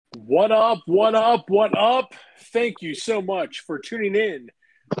What up? What up? What up? Thank you so much for tuning in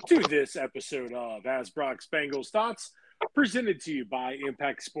to this episode of Asbrock's Bengals Thoughts, presented to you by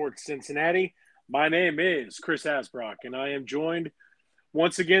Impact Sports Cincinnati. My name is Chris Asbrock, and I am joined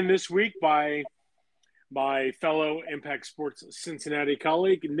once again this week by my fellow Impact Sports Cincinnati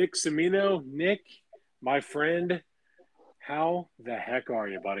colleague, Nick Cimino. Nick, my friend, how the heck are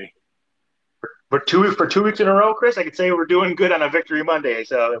you, buddy? For 2 weeks in a row, Chris, I could say we're doing good on a Victory Monday.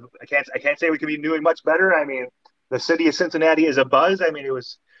 So I can't say we could be doing much better. I mean, the city of Cincinnati is abuzz. I mean, it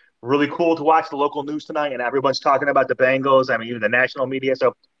was really cool to watch the local news tonight, and everyone's talking about the Bengals. I mean, even the national media.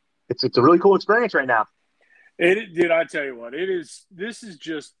 So it's a really cool experience right now. Dude, I tell you what, it's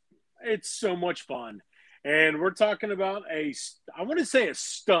so much fun. And we're talking about I want to say a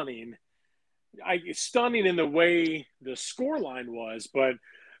stunning in the way the scoreline was, but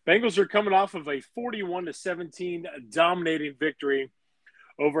Bengals are coming off of a 41-17 dominating victory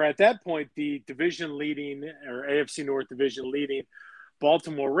over, at that point, the division leading, or AFC North division leading,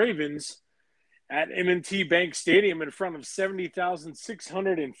 Baltimore Ravens at M&T Bank Stadium in front of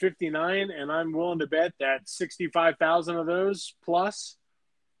 70,659, and I'm willing to bet that 65,000 of those plus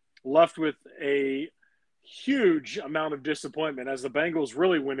left with a huge amount of disappointment as the Bengals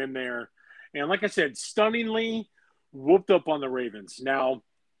really went in there and, like I said, stunningly whooped up on the Ravens. Now,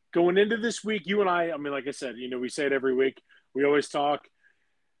 going into this week, you and I mean, like I said, we say it every week. We always talk.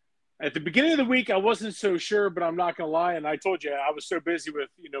 At the beginning of the week, I wasn't so sure, but I'm not going to lie. And I told you I was so busy with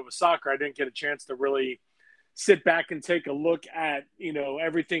soccer, I didn't get a chance to really sit back and take a look at,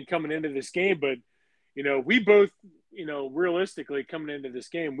 everything coming into this game. But, we both, realistically coming into this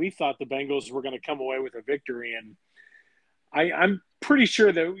game, we thought the Bengals were going to come away with a victory. And I'm pretty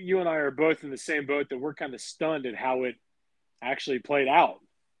sure that you and I are both in the same boat, that we're kind of stunned at how it actually played out.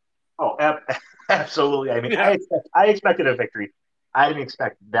 Oh, absolutely. I mean, Yeah. I expected a victory. I didn't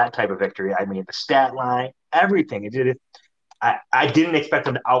expect that type of victory. I mean, the stat line, everything. I didn't expect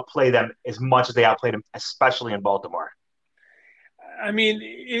them to outplay them as much as they outplayed them, especially in Baltimore. I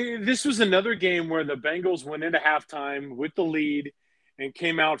mean, this was another game where the Bengals went into halftime with the lead and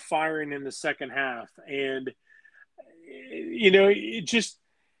came out firing in the second half. And,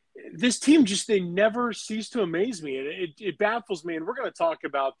 this team they never cease to amaze me. It baffles me. And we're going to talk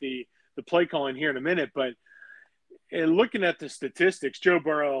about the play calling here in a minute. But looking at the statistics, Joe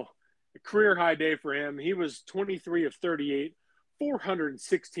Burrow, a career high day for him. He was 23 of 38,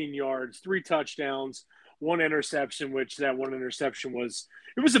 416 yards, 3 touchdowns, 1 interception, which that 1 interception was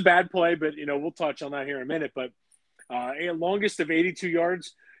a bad play, but, we'll touch on that here in a minute. But a longest of 82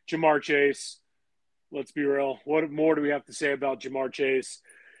 yards, Jamar Chase. Let's be real. What more do we have to say about Jamar Chase?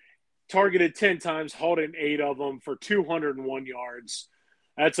 Targeted 10 times, hauled in 8 of them for 201 yards.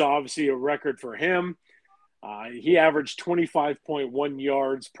 That's obviously a record for him. He averaged 25.1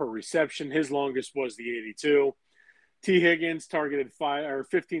 yards per reception. His longest was the 82. T. Higgins targeted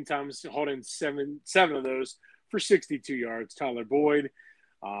 15 times, hauled in seven of those for 62 yards. Tyler Boyd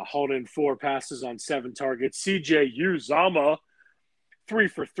hauled in 4 passes on 7 targets. C.J. Uzomah, 3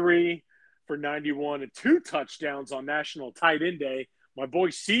 for 3 for 91 and 2 touchdowns on National Tight End Day. My boy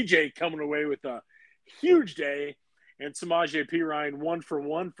C.J. coming away with a huge day. And Samaje Perine, 1 for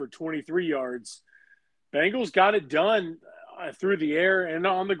 1 for 23 yards. Bengals got it done through the air and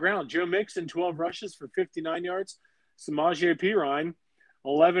on the ground. Joe Mixon, 12 rushes for 59 yards. Samaje Perine,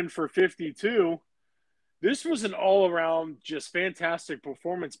 11 for 52. This was an all-around just fantastic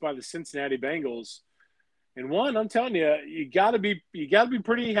performance by the Cincinnati Bengals. And one, I'm telling you, you got to be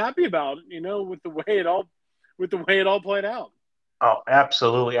pretty happy about, with the way it all played out. Oh,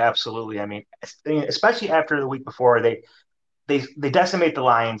 absolutely, absolutely. I mean, especially after the week before, they decimate the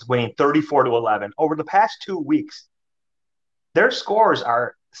Lions, winning 34-11. Over the past 2 weeks, their scores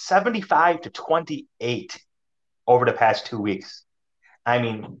are 75-28 over the past 2 weeks. I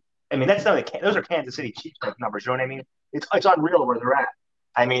mean that's not those are Kansas City Chiefs numbers. You know what I mean? It's unreal where they're at.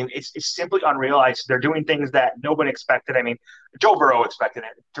 I mean, it's simply unreal. They're doing things that nobody expected. I mean, Joe Burrow expected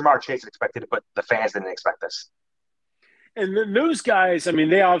it, Jamar Chase expected it, but the fans didn't expect this. And then those guys, I mean,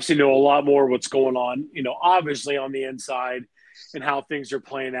 they obviously know a lot more what's going on, obviously on the inside and how things are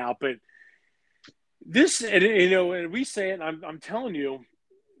playing out. But this, and we say it, and I'm telling you,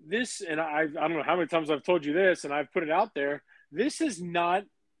 this, and I don't know how many times I've told you this, and I've put it out there, this is not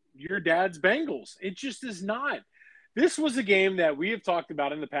your dad's Bengals. It just is not. This was a game that we have talked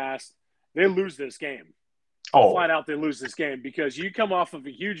about in the past. They lose this game. Oh, flat out, they lose this game because you come off of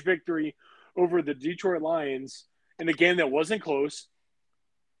a huge victory over the Detroit Lions in a game that wasn't close.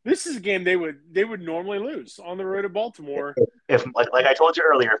 This is a game they would normally lose on the road to Baltimore. if like I told you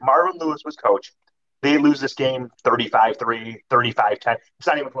earlier, if Marvin Lewis was coach, they lose this game 35-3, 35-10. It's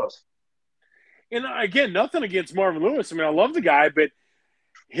not even close. And again, nothing against Marvin Lewis. I mean, I love the guy, but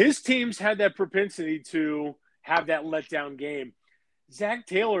his teams had that propensity to have that letdown game. Zach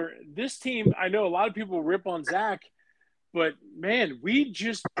Taylor, this team, I know a lot of people rip on Zach, but man, we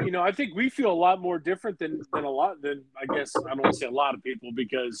just, I think we feel a lot more different than I guess I don't want to say a lot of people,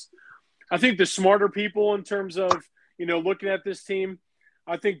 because I think the smarter people in terms of, looking at this team,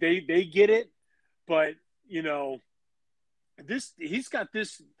 I think they get it. But, he's got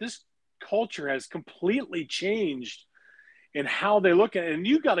this culture has completely changed in how they look at it. And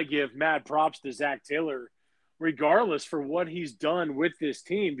you got to give mad props to Zach Taylor, regardless, for what he's done with this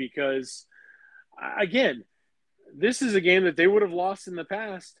team, because, again, this is a game that they would have lost in the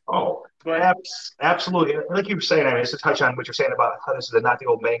past. Oh, but absolutely. Like you were saying, I mean, just to touch on what you're saying about how this is not the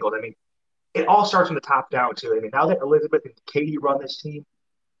old Bengals. I mean, it all starts from the top down, too. I mean, now that Elizabeth and Katie run this team,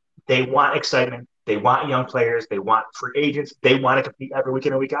 they want excitement. They want young players. They want free agents. They want to compete every week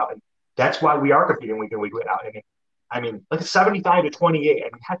in and week out. And that's why we are competing week in and week out. I mean, like 75-28. I mean,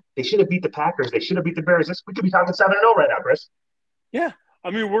 they should have beat the Packers. They should have beat the Bears. We could be talking 7-0 right now, Chris. Yeah. I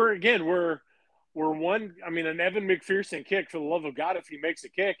mean, we're one. I mean, an Evan McPherson kick, for the love of God, if he makes a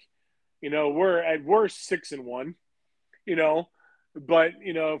kick, we're at worst 6-1, but,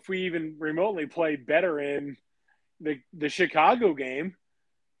 if we even remotely play better in the Chicago game,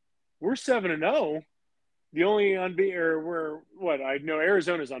 we're 7-0. The only unbeaten, or we're what? I know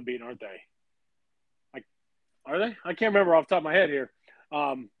Arizona's unbeaten, aren't they? Are they? I can't remember off the top of my head here.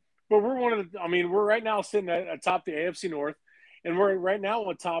 But we're one of the. I mean, we're right now sitting atop the AFC North, and we're right now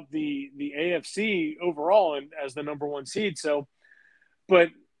atop the AFC overall and as the number one seed. So, but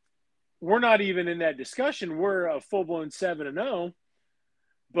we're not even in that discussion. We're a full blown 7-0.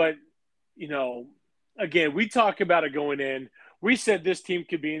 But again, we talk about it going in. We said this team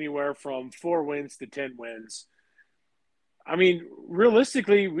could be anywhere from 4 wins to 10 wins. I mean,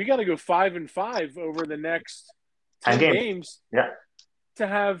 realistically, we got to go 5-5 over the next 10 games to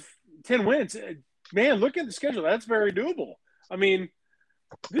have 10 wins. Man, look at the schedule. That's very doable. I mean,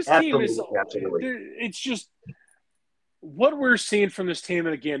 this team is – it's just what we're seeing from this team.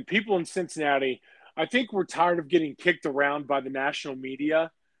 And, again, people in Cincinnati, I think we're tired of getting kicked around by the national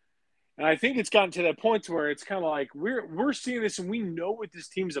media. And I think it's gotten to that point where it's kind of like we're seeing this and we know what this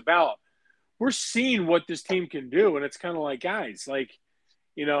team's about. We're seeing what this team can do. And it's kind of like, guys, and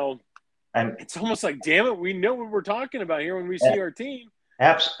it's almost like, damn it, we know what we're talking about here when we see our team.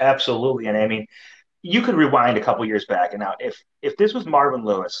 Absolutely. And I mean, you could rewind a couple years back. And now if this was Marvin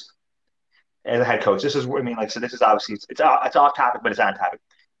Lewis as a head coach, this is, I mean, like, so this is obviously, it's off topic, but it's on topic.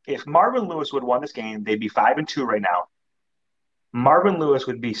 If Marvin Lewis would have won this game, they'd be 5-2 right now. Marvin Lewis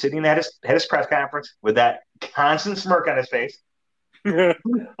would be sitting at his press conference with that constant smirk on his face. I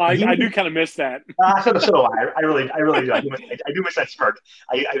do kind of miss that. So do I. I really do. I do miss that smirk.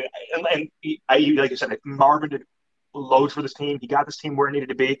 Like you said, Marvin did loads for this team. He got this team where it needed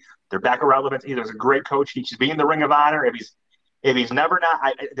to be. They're back around. He was a great coach. He should be in the Ring of Honor. If he's never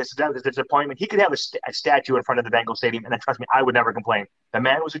not, this is a disappointment. He could have a statue in front of the Bengals Stadium, and then trust me, I would never complain. The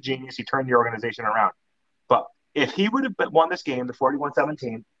man was a genius. He turned the organization around. But if he would have won this game, the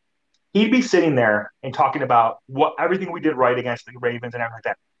 41-17, he'd be sitting there and talking about everything we did right against the Ravens and everything like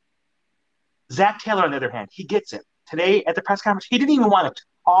that. Zach Taylor, on the other hand, he gets it. Today at the press conference, he didn't even want to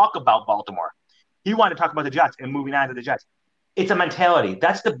talk about Baltimore. He wanted to talk about the Jets and moving on to the Jets. It's a mentality.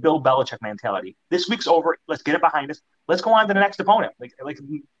 That's the Bill Belichick mentality. This week's over. Let's get it behind us. Let's go on to the next opponent. Like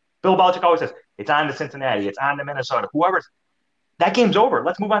Bill Belichick always says, it's on to Cincinnati. It's on to Minnesota. Whoever's that game's over.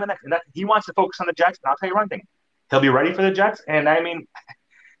 Let's move on to the next. And he wants to focus on the Jets. And I'll tell you one thing. He'll be ready for the Jets. And I mean,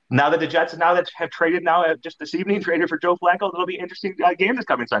 now that the Jets have traded just this evening, traded for Joe Flacco, it'll be an interesting game this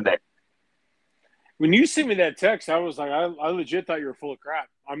coming Sunday. When you sent me that text, I was like, I legit thought you were full of crap.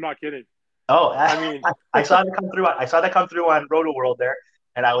 I'm not kidding. Oh, I mean, I saw that come through. I saw that come through on Roto World there,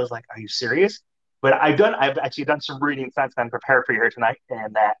 and I was like, "Are you serious?" But I've actually done some reading since then, prepared for you here tonight,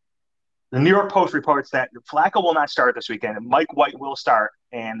 and that the New York Post reports that Flacco will not start this weekend, and Mike White will start,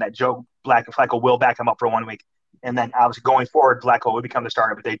 and that Flacco will back him up for 1 week. And then obviously going forward, Flacco will become the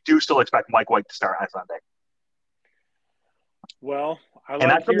starter, but they do still expect Mike White to start on Sunday. Well, I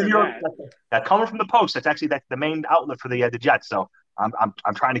like hearing that. That's coming from the Post. That's the main outlet for the Jets. So I'm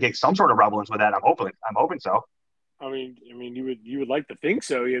trying to get some sort of relevance with that. I'm hoping so. I mean, you would like to think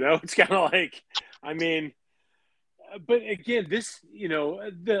so. It's kind of like, I mean, but again, this,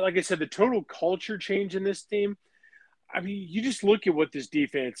 like I said, the total culture change in this team. I mean, you just look at what this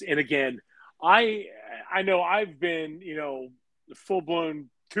defense, and again, I know I've been, full blown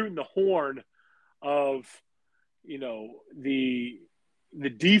tooting the horn of, the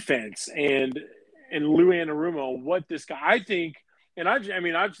defense, and and Lou Anarumo, what this guy, I think, and I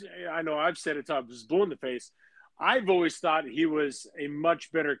know I've said it, I'm just blue in the face. I've always thought he was a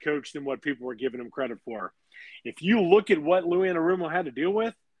much better coach than what people were giving him credit for. If you look at what Lou Anarumo had to deal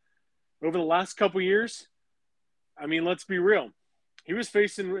with over the last couple of years, I mean, let's be real. He was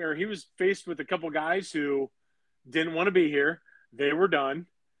faced with a couple guys who didn't want to be here. They were done,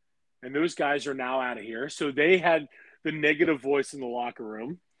 and those guys are now out of here. So they had the negative voice in the locker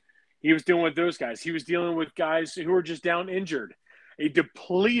room. He was dealing with those guys. He was dealing with guys who were just down injured, a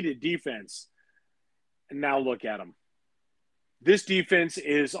depleted defense. And now look at them. This defense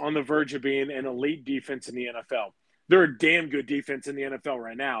is on the verge of being an elite defense in the NFL. They're a damn good defense in the NFL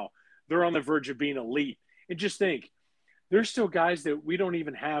right now. They're on the verge of being elite. And just think, there's still guys that we don't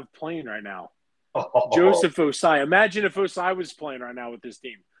even have playing right now. Joseph Osai. Imagine if Osai was playing right now with this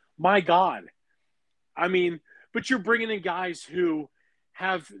team. My God. I mean, but you're bringing in guys who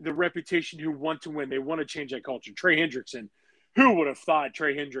have the reputation, who want to win. They want to change that culture. Trey Hendrickson. Who would have thought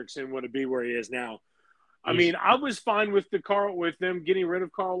Trey Hendrickson would be where he is now? I mean, I was fine with them getting rid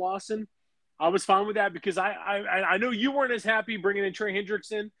of Carl Lawson. I was fine with that because I know you weren't as happy bringing in Trey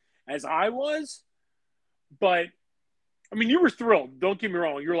Hendrickson as I was, but I mean, you were thrilled. Don't get me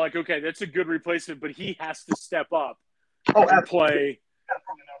wrong. You're like, okay, that's a good replacement, but he has to step up and play.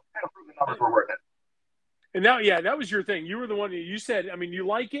 And now, that was your thing. You were the one you said, I mean, you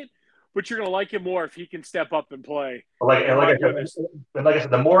like it, but you're going to like it more if he can step up and play. Like I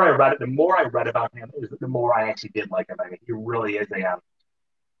said, the more I read about him, the more I actually did like him. I mean, he really is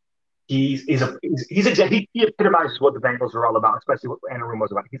he epitomizes what the Bengals are all about, especially what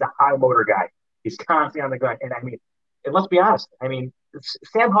Anarumo's about. He's a high motor guy. He's constantly on the ground. And I mean, and let's be honest. I mean,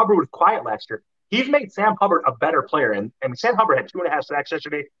 Sam Hubbard was quiet last year. He's made Sam Hubbard a better player. And I mean, Sam Hubbard had 2.5 sacks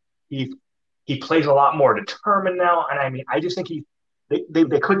yesterday. He plays a lot more determined now. And I mean, I just think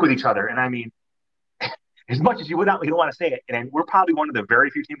they click with each other. And I mean, as much as you don't want to say it, and we're probably one of the very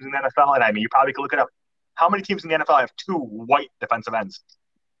few teams in the NFL. And I mean, you probably could look it up. How many teams in the NFL have 2 white defensive ends?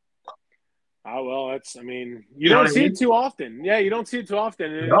 Oh, well, you don't see it too often. Yeah, you don't see it too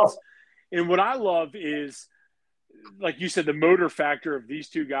often. And what I love is, like you said, the motor factor of these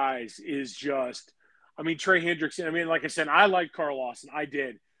two guys is just, I mean, Trey Hendrickson. I mean, like I said, I like Carl Lawson. I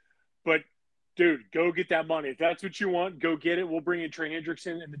did. But, dude, go get that money. If that's what you want, go get it. We'll bring in Trey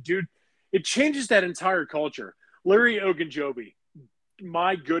Hendrickson. And the dude, it changes that entire culture. Larry Ogunjobi,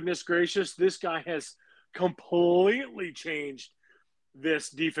 my goodness gracious, this guy has completely changed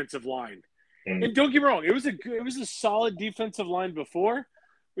this defensive line. And don't get me wrong, it was a solid defensive line before.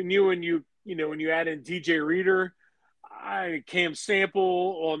 When you add in DJ Reader, Cam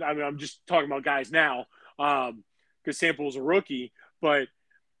Sample. Well, I mean, I'm just talking about guys now because Sample was a rookie. But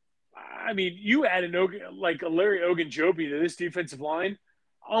I mean, you add in like a Larry Ogunjobi to this defensive line.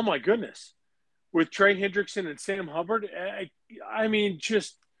 Oh my goodness! With Trey Hendrickson and Sam Hubbard, I mean,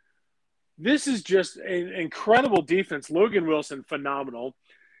 this is just an incredible defense. Logan Wilson, phenomenal.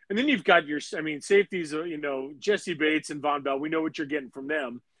 And then you've got safeties, Jesse Bates and Von Bell. We know what you're getting from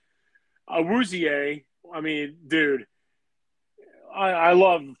them. Awuzie, I mean, dude, I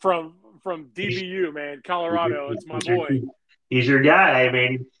love from DBU, man, Colorado. It's my boy. He's your guy. I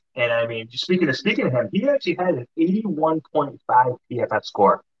mean, speaking of him, he actually has an 81.5 PFF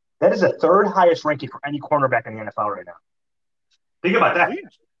score. That is the 3rd highest ranking for any cornerback in the NFL right now. Think about that.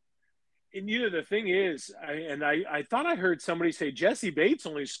 And the thing is, I thought I heard somebody say Jesse Bates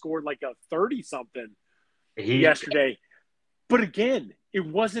only scored like a 30-something yesterday. But again, it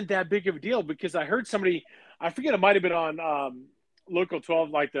wasn't that big of a deal because I heard somebody, I forget, it might have been on Local 12,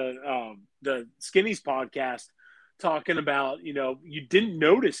 like the Skinnies podcast, talking about, you didn't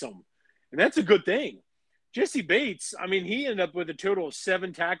notice him. And that's a good thing. Jesse Bates, I mean, he ended up with a total of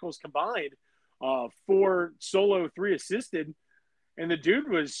 7 tackles combined, 4 solo, 3 assisted. And the dude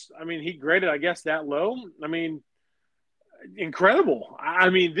was, I mean, he graded, I guess, that low. I mean, incredible. I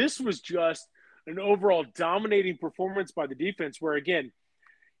mean, this was just an overall dominating performance by the defense where, again,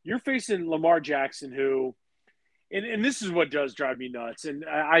 you're facing Lamar Jackson who – and this is what does drive me nuts. And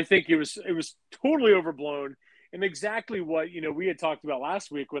I think it was totally overblown. And exactly what, we had talked about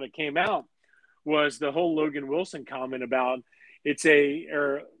last week when it came out was the whole Logan Wilson comment about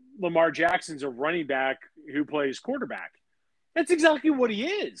Lamar Jackson's a running back who plays quarterback. That's exactly what he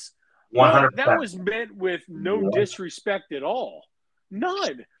is. 100%. That was meant with no disrespect at all.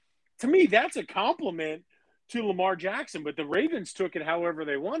 None. To me, that's a compliment to Lamar Jackson, but the Ravens took it however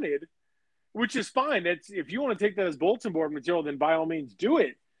they wanted, which is fine. If you want to take that as bulletin board material, then by all means do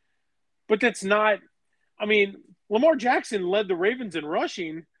it. But that's not – I mean, Lamar Jackson led the Ravens in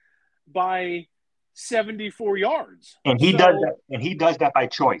rushing by 74 yards. And he does that by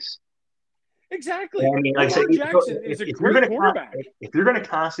choice. Exactly. I mean, like I said, Lamar Jackson is a if you're great going to quarterback. if you're going to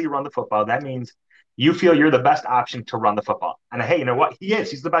constantly run the football, that means you feel you're the best option to run the football. And hey, you know what? He is.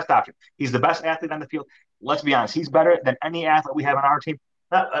 He's the best option. He's the best athlete on the field. Let's be honest. He's better than any athlete we have on our team.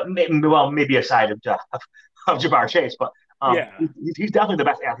 Maybe aside of Jabbar Chase, but Yeah. he's definitely the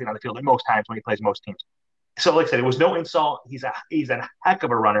best athlete on the field at most times when he plays most teams. So, like I said, it was no insult. He's a heck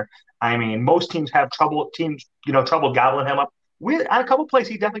of a runner. I mean, most teams have trouble gobbling him up. On a couple plays,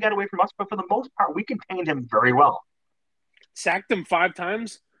 he definitely got away from us, but for the most part, we contained him very well. Sacked him 5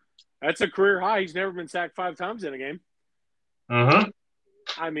 times. That's a career high. He's never been sacked 5 times in a game. Mm-hmm.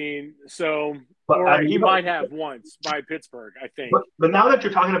 I mean, so, But I or mean, he might have once by Pittsburgh, I think. but now that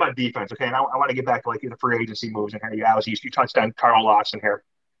you're talking about defense, okay, and I want to get back to like the free agency moves in here. You touched on Carl Lawson here,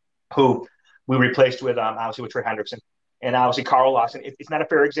 who we replaced with obviously with Trey Hendrickson, and obviously Carl Lawson. It's not a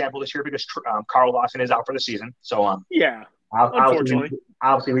fair example this year because Carl Lawson is out for the season. So Yeah, obviously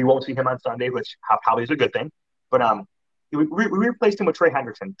unfortunately. we won't see him on Sunday, which probably is a good thing. But we replaced him with Trey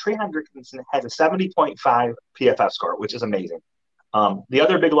Hendrickson. Trey Hendrickson has a 70.5 PFF score, which is amazing. The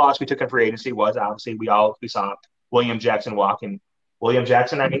other big loss we took in free agency was obviously we saw William Jackson walk, and William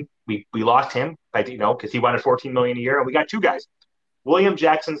Jackson. I mean, we lost him by because he wanted $14 million a year, and we got two guys. William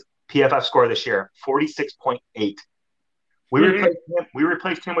Jackson's PFF score this year 46.8. We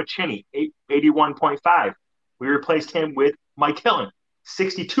replaced him with Chinny 81.5. We replaced him with Mike Hillen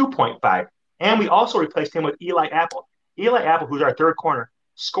 62.5, and we also replaced him with Eli Apple. Eli Apple, who's our third corner,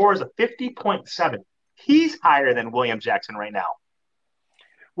 scores a 50.7. He's higher than William Jackson right now.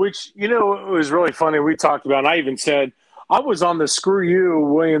 Which, it was really funny. We talked about, and I even said, I was on the screw you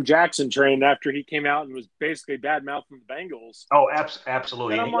William Jackson train after he came out and was basically bad-mouthing the Bengals. Oh,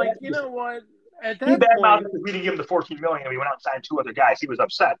 absolutely. And I'm like, you know what? At He that bad-mouthed point, because we didn't give him the $14 million, and we went out and signed two other guys. He was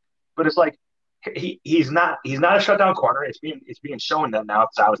upset. But it's like he's not a shutdown corner. It's being shown that now.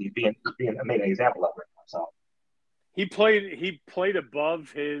 It's obviously he's being made an example of it. So he played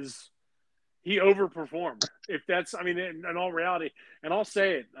above his. He overperformed. If that's, I mean, in all reality, and I'll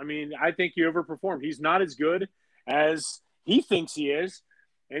say it. I mean, I think he overperformed. He's not as good as he thinks he is,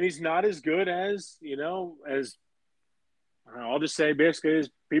 and he's not as good as as I'll just say basically as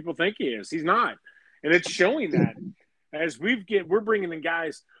people think he is. He's not, and it's showing that as we're bringing in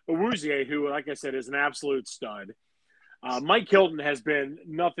guys. Awuzie, who, like I said, is an absolute stud. Mike Hilton has been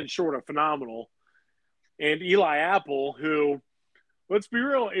nothing short of phenomenal, and Eli Apple, who. Let's be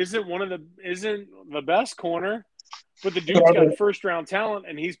real, isn't the best corner, but the dude's got first round talent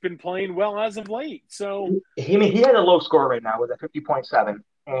and he's been playing well as of late. So he had a low score right now with a 50.7.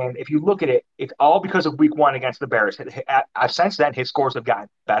 And if you look at it, it's all because of week one against the Bears. Since then, his scores have gotten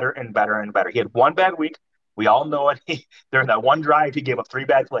better and better and better. He had one bad week. We all know it. During that one drive, he gave up 3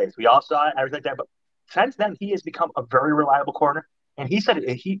 bad plays. We all saw it, everything like that. But since then, he has become a very reliable corner. And he said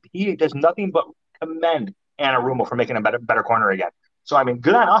he does nothing but commend Anarumo for making a better corner again. So, I mean,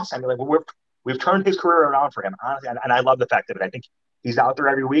 good on us. I mean, like we've turned his career around for him, honestly, and I love the fact of it. I think he's out there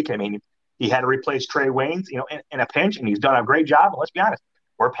every week. I mean, he had to replace Trey Waynes, in a pinch, and he's done a great job. And let's be honest,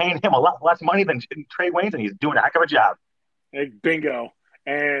 we're paying him a lot less money than Trey Waynes, and he's doing a heck of a job. Bingo.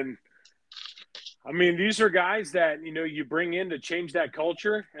 And, I mean, these are guys that, you bring in to change that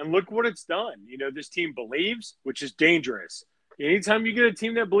culture, and look what it's done. This team believes, which is dangerous. Anytime you get a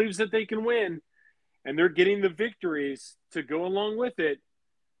team that believes that they can win, and they're getting the victories to go along with it,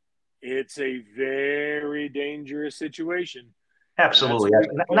 it's a very dangerous situation. Absolutely.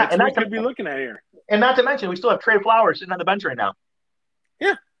 That's what we could be looking at here. And not to mention, we still have Trey Flowers sitting on the bench right now.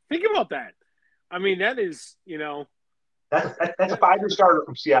 Yeah, think about that. I mean, that is, That's a 5-year starter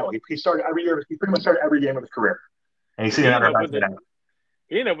from Seattle. He started every year. He pretty much started every game of his career. And he's sitting on our bench now.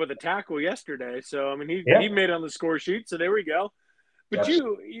 He ended up with a tackle yesterday. So, I mean, he made it on the score sheet. So there we go. But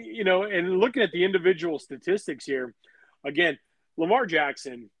and looking at the individual statistics here, again, Lamar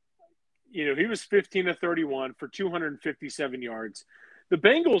Jackson, he was 15 of 31 for 257 yards. The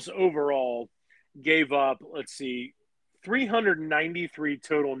Bengals overall gave up, 393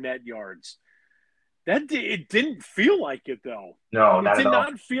 total net yards. It didn't feel like it, though. No, it did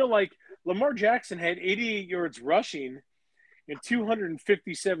not feel like Lamar Jackson had 88 yards rushing and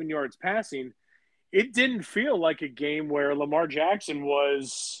 257 yards passing. It didn't feel like a game where Lamar Jackson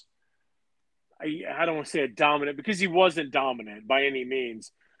was, I don't want to say a dominant, because he wasn't dominant by any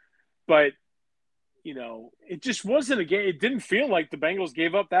means. But, it just wasn't a game. It didn't feel like the Bengals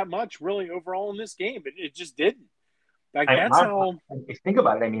gave up that much really overall in this game. It just didn't. Think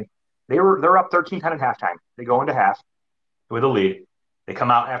about it. I mean, they're up 13-10 at halftime. They go into half with a lead. They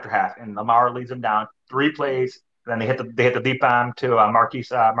come out after half, and Lamar leads them down 3 plays. Then they hit the deep bomb to Marquise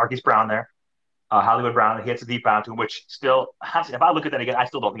Brown there. Hollywood Brown hits a deep bound to him, which still, honestly, if I look at that again, I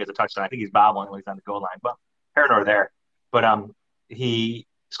still don't think it's a touchdown. I think he's bobbling when he's on the goal line. But here nor there. But he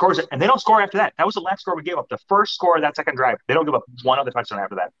scores it, and they don't score after that. That was the last score we gave up. The first score of that second drive. They don't give up one other touchdown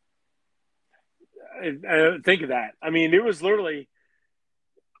after that. Think of that. I mean, it was literally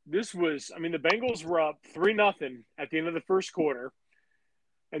this was. I mean, the Bengals were up 3-0 at the end of the first quarter,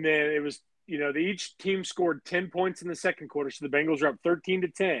 and then it was each team scored 10 points in the second quarter, so the Bengals were up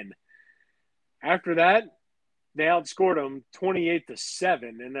 13-10. After that, they outscored them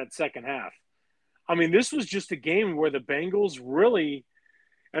 28-7 in that second half. I mean, this was just a game where the Bengals really,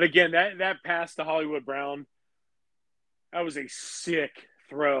 and again, that pass to Hollywood Brown, that was a sick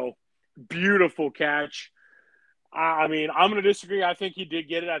throw. Beautiful catch. I mean, I'm going to disagree. I think he did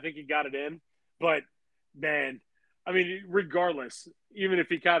get it. I think he got it in. But, man, I mean, regardless, even if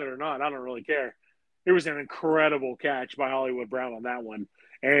he caught it or not, I don't really care. It was an incredible catch by Hollywood Brown on that one.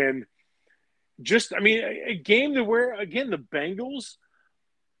 And just, I mean, a game to where, again, the Bengals,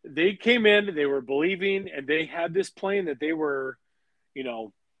 they came in, they were believing, and they had this plan that they were, they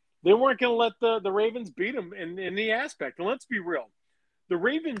weren't going to let the Ravens beat them in the aspect. And let's be real. The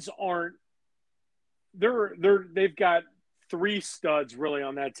Ravens aren't – they've got three studs really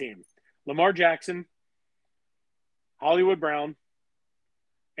on that team. Lamar Jackson, Hollywood Brown,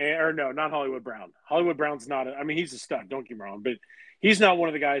 or no, not Hollywood Brown. Hollywood Brown's not – I mean, he's a stud, don't get me wrong, but he's not one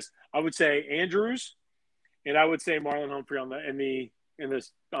of the guys. I would say Andrews, and I would say Marlon Humphrey on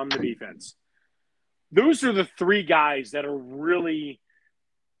the defense. Those are the three guys that are really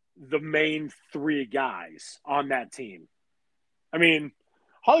the main three guys on that team. I mean,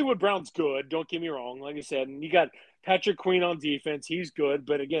 Hollywood Brown's good, don't get me wrong, like I said. And you got Patrick Queen on defense. He's good,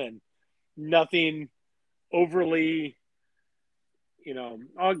 but again, nothing overly,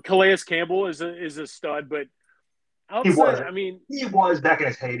 Calais Campbell is a stud, but outside, he was back in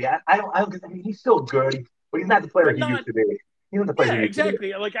his heyday. I mean, he's still good, but he's not the player he used to be. He's not the player he used to be.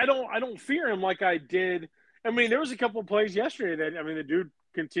 Exactly. Like, I don't fear him like I did. I mean, there was a couple of plays yesterday that, the dude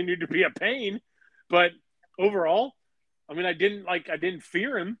continued to be a pain, but overall, I mean, I didn't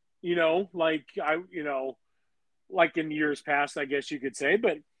fear him, like in years past, I guess you could say.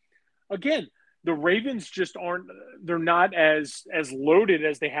 But again, the Ravens just they're not as loaded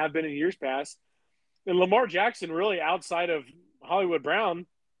as they have been in years past. And Lamar Jackson, really, outside of Hollywood Brown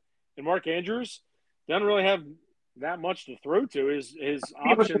and Mark Andrews, doesn't really have that much to throw to. His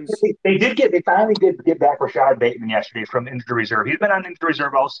options. They finally did get back Rashad Bateman yesterday from injury reserve. He's been on injury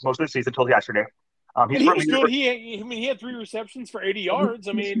reserve most of the season until yesterday. He was good. He had 3 receptions for 80 yards.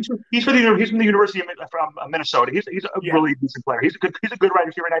 I mean, he's from the University of Minnesota. He's a really decent player. He's a good wide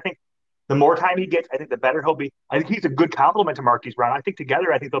receiver, and I think the more time he gets, I think the better he'll be. I think he's a good complement to Marquise Brown. I think together,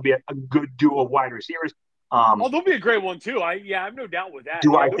 they'll be a good duo of wide receivers. They'll be a great one too. I have no doubt with that.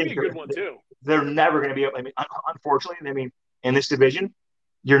 I think be a good one too. They're never going to be able. I mean, unfortunately, in this division,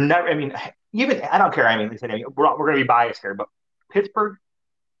 you're never. I mean, even I don't care. I mean, we're going to be biased here, but Pittsburgh,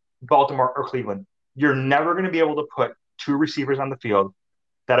 Baltimore, or Cleveland, you're never going to be able to put 2 receivers on the field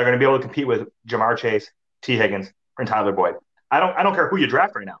that are going to be able to compete with Jamar Chase, T. Higgins, and Tyler Boyd. I don't care who you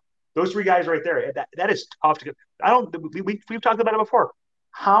draft right now. Those 3 guys right there, that is tough to get. We've talked about it before.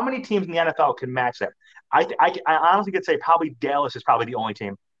 How many teams in the NFL can match that? I honestly could say probably Dallas is probably the only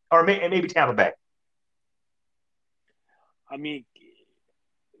team, or maybe Tampa Bay. I mean,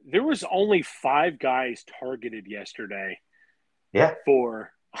 there was only 5 guys targeted yesterday. Yeah.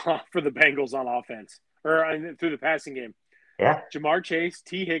 For the Bengals on offense or through the passing game. Yeah. Jamar Chase,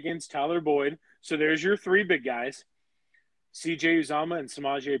 T. Higgins, Tyler Boyd. So there's your 3 big guys. C.J. Uzama and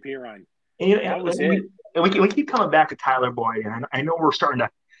Samaje Perine. That was it. And we keep coming back to Tyler Boyd, and I know he's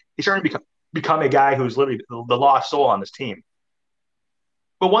starting to become a guy who's literally the lost soul on this team.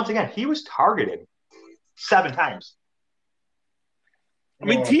 But once again, he was targeted 7 times. I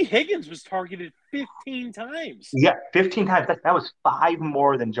mean, T. Higgins was targeted 15 times. Yeah, 15 times. That was 5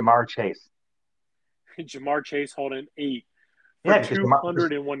 more than Jamar Chase. Jamar Chase holding 8 for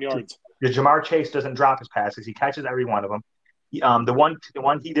 201 yards. Jamar Chase doesn't drop his passes. He catches every one of them. The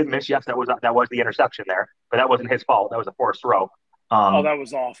one he did miss, yes, that was the interception there, but that wasn't his fault. That was a forced throw. That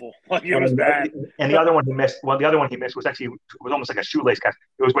was awful. Like, it was bad. And the other one he missed. Well, the other one he missed was almost like a shoelace catch.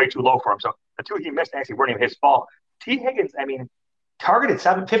 It was way too low for him. So the 2 he missed actually weren't even his fault. T. Higgins, I mean, targeted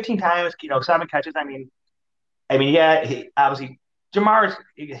 15 times. 7 catches. I mean, yeah. Obviously, Jamar's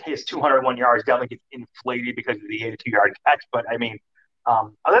his 201 yards definitely gets inflated because of the 82-yard catch. But I mean,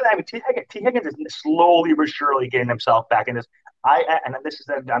 other than that, T. Higgins is slowly but surely getting himself back in this. I'm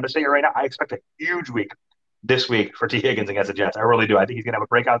just saying it right now. I expect a huge week this week for T. Higgins against the Jets. I really do. I think he's going to have a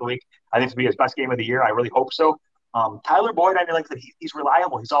breakout of the week. I think it's going to be his best game of the year. I really hope so. Tyler Boyd, I mean, like I said, he's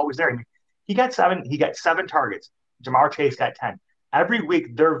reliable. He's always there. I mean, He got 7. He got 7 targets. Jamar Chase got 10. Every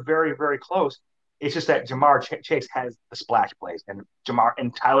week they're very, very close. It's just that Chase has the splash plays, and Jamar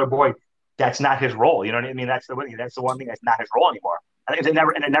and Tyler Boyd, that's not his role. You know what I mean? That's the one thing that's not his role anymore. I think it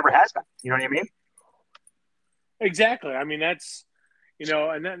never has been. You know what I mean? Exactly. I mean, that's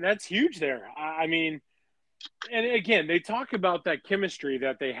and that's huge there. I mean, and again, they talk about that chemistry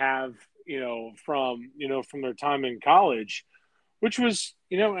that they have, from their time in college, which was,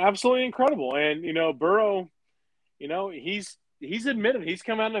 absolutely incredible. And, Burrow, he's admitted, he's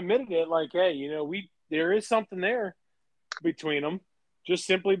come out and admitted it, like, hey, there is something there between them, just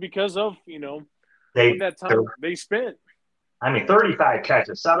simply because of, They, what that time they spent. 35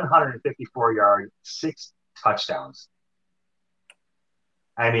 catches, 754 yards, 6 touchdowns.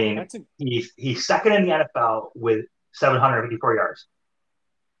 I mean, he's second in the NFL with 754 yards.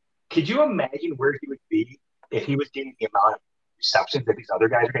 Could you imagine where he would be if he was getting the amount of receptions that these other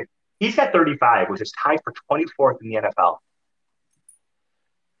guys are getting? He's got 35, which is tied for 24th in the NFL.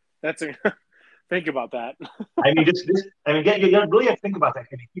 Think about that. I mean, you really have to think about that.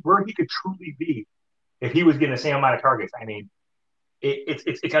 I mean, where he could truly be if he was getting the same amount of targets. I mean,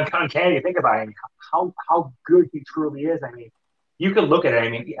 it's uncanny to think about it. I mean, how good he truly is. I mean, you can look at it. I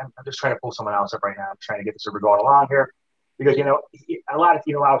mean, I'm just trying to pull someone else up right now. I'm trying to get this over going along here because a lot of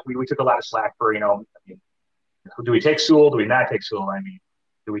we took a lot of slack for I mean, do we take Sewell? Do we not take Sewell? I mean,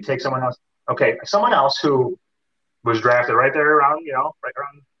 do we take someone else? Okay, someone else who was drafted right there around right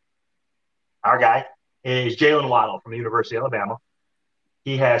around our guy is Jalen Waddle from the University of Alabama.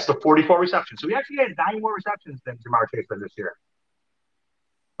 He has the 44 receptions, so he actually has 9 more receptions than Jamar Chase does this year.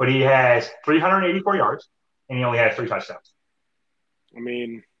 But he has 384 yards, and he only has 3 touchdowns. I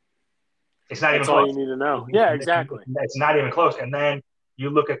mean, it's not even close. All close. You need to know. Yeah, exactly. It's not even close. And then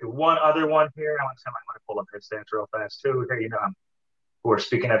you look at the one other one here. I want to pull up his stats real fast too. Here, who we're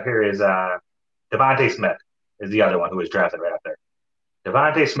speaking of here is Devontae Smith is the other one who was drafted right up there.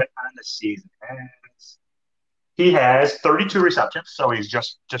 Devontae Smith on the season he has 32 receptions, so he's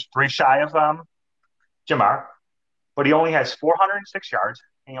just 3 shy of Jamar, but he only has 406 yards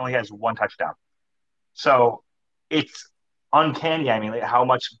and he only has 1 touchdown. So it's uncanny. I mean, how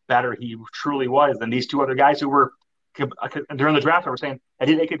much better he truly was than these 2 other guys who were during the draft. They were saying that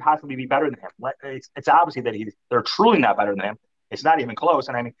they could possibly be better than him. It's obviously that they're truly not better than him. It's not even close.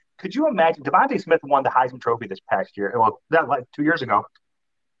 And I mean, could you imagine? Devontae Smith won the Heisman Trophy this past year. Well, that like 2 years ago.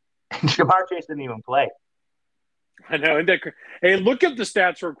 And Jamar Chase didn't even play. I know. Hey, look up the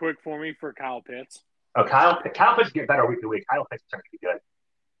stats real quick for me for Kyle Pitts. Oh, Kyle Pitts get better week to week. Kyle Pitts is going to be good.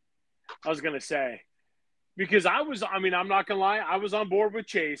 I was going to say, because I'm not going to lie, I was on board with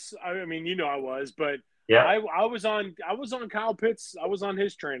Chase. I mean, I was, but yeah, I was on Kyle Pitts. I was on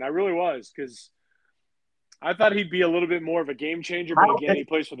his train. I really was, because I thought he'd be a little bit more of a game changer. But again, he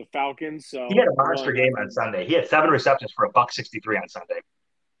plays for the Falcons, so he had a monster game on Sunday. He had 7 receptions for $163 on Sunday.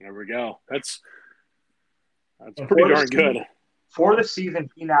 There we go. That's pretty darn good. For the season,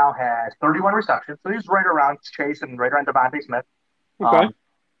 he now has 31 receptions, so he's right around Chase and right around Devontae Smith. Okay.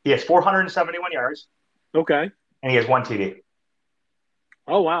 He has 471 yards. Okay. And he has 1 TD.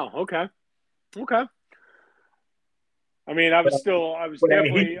 Oh wow. Okay. I mean, I was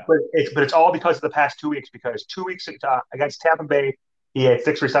definitely. It's all because of the past 2 weeks. Because 2 weeks against Tampa Bay, he had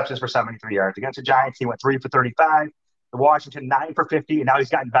 6 receptions for 73 yards. Against the Giants, he went 3 for 35. The Washington 9 for 50, and now he's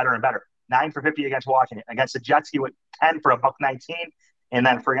gotten better and better. 9 for 50 against Washington. Against the Jets, he went 10 for $119, and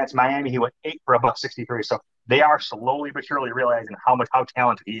then against Miami, he went 8 for $163. So they are slowly but surely realizing how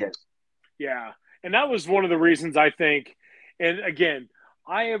talented he is. Yeah, and that was one of the reasons I think. And again,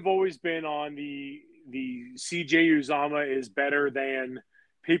 I have always been on the CJ Uzomah is better than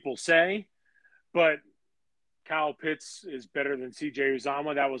people say, but Kyle Pitts is better than CJ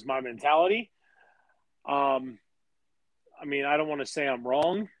Uzomah. That was my mentality. I mean, I don't want to say I'm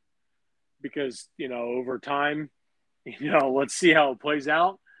wrong because, over time, let's see how it plays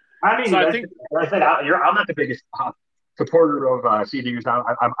out. I mean, so I'm not the biggest supporter of CJ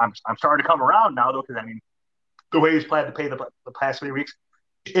Uzomah. I'm starting to come around now, though, because, I mean, the way he's played the past 3 weeks,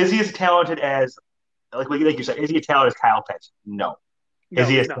 is he as talented as, like you said, is he as talented as Kyle Pitts? No. Is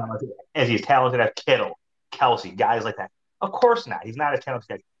he as talented as Kittle, Kelsey, guys like that? Of course not. He's not as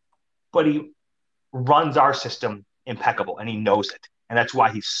talented as that. But he runs our system impeccable, and he knows it. And that's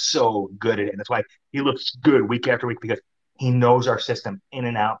why he's so good at it. And that's why he looks good week after week, because he knows our system in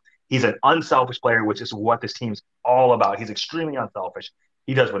and out. He's an unselfish player, which is what this team's all about. He's extremely unselfish.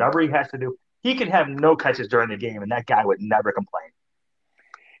 He does whatever he has to do. He could have no catches during the game, and that guy would never complain.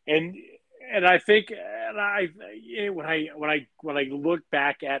 And I think, when I look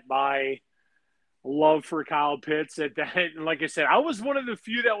back at my love for Kyle Pitts at that. And like I said, I was one of the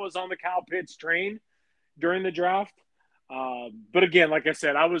few that was on the Kyle Pitts train during the draft. But again, like I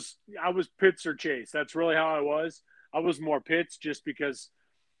said, I was Pitts or Chase. That's really how I was. I was more Pitts just because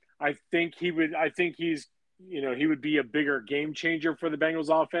I think he would. I think he's he would be a bigger game changer for the Bengals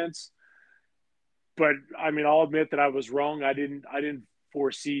offense. But I mean, I'll admit that I was wrong. I didn't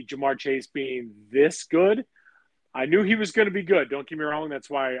foresee Jamar Chase being this good. I knew he was going to be good. Don't get me wrong. That's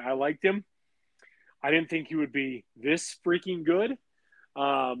why I liked him. I didn't think he would be this freaking good.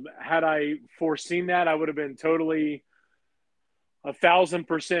 Had I foreseen that, I would have been totally 1,000%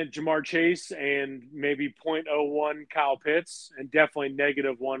 Jamar Chase and maybe zero point zero 0.01 Kyle Pitts and definitely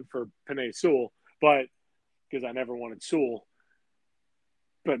 -1 for Penei Sewell, but because I never wanted Sewell.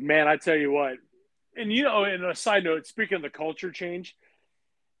 But man, I tell you what, and and a side note, speaking of the culture change,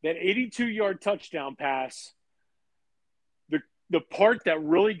 that 82-yard touchdown pass, the part that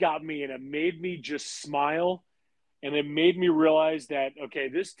really got me and it made me just smile and it made me realize that, okay,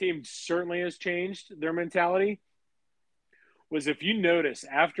 this team certainly has changed their mentality, was if you notice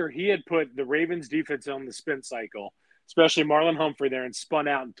after he had put the Ravens defense on the spin cycle, especially Marlon Humphrey there, and spun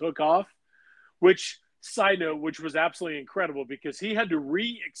out and took off, which, side note, which was absolutely incredible because he had to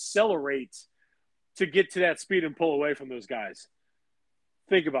re-accelerate to get to that speed and pull away from those guys.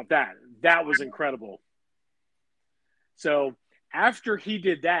 Think about that. That was incredible. So after he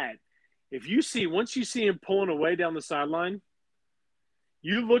did that, once you see him pulling away down the sideline,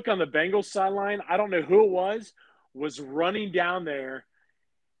 you look on the Bengals sideline, I don't know who it was running down there,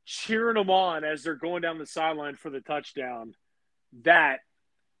 cheering them on as they're going down the sideline for the touchdown. That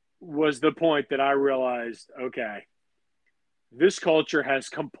was the point that I realized, okay, this culture has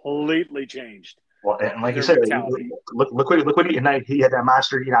completely changed. Well, and like you said, look what he had that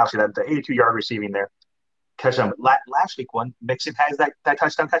monster, obviously that the 82-yard receiving there. Touchdown. Last week, Mixon has that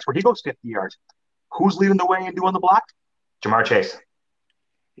touchdown catch where he goes 50 yards. Who's leading the way and doing the block? Jamar Chase.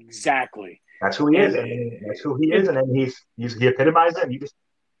 Exactly. That's who he is. That's who he is. And then he epitomized it.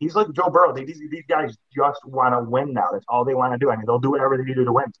 He's like Joe Burrow. These guys just want to win now. That's all they want to do. I mean, they'll do whatever they need to do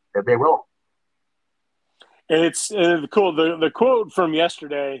to win. They will. And it's cool. The quote from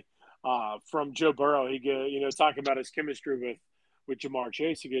yesterday from Joe Burrow, he talking about his chemistry with Jamar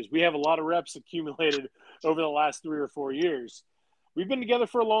Chase. He goes, "We have a lot of reps accumulated over the last 3 or 4 years. We've been together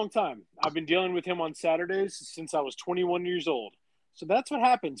for a long time. I've been dealing with him on Saturdays since I was 21 years old. So that's what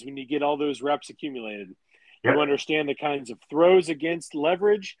happens when you get all those reps accumulated. Yep. You understand the kinds of throws against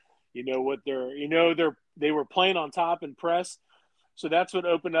leverage. You know what they were playing on top and press. So that's what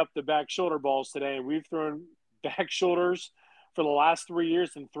opened up the back shoulder balls today. And we've thrown back shoulders for the last 3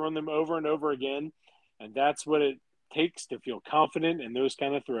 years and thrown them over and over again. And that's what it takes to feel confident in those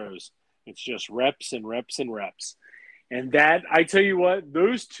kind of throws. It's just reps and reps and reps. And that, I tell you what,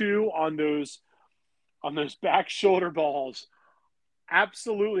 those two on those back shoulder balls,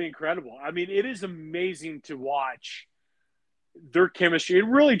 absolutely incredible. I mean, it is amazing to watch their chemistry. It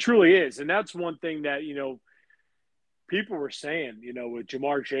really, truly is. And that's one thing that, people were saying, with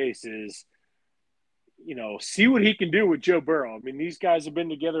Jamar Chase is, see what he can do with Joe Burrow. I mean, these guys have been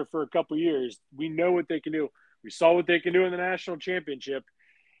together for a couple of years. We know what they can do. We saw what they can do in the national championship.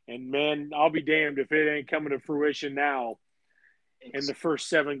 And, man, I'll be damned if it ain't coming to fruition now in the first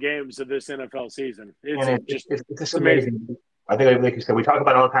 7 games of this NFL season. It's just amazing. I think, like you said, we talk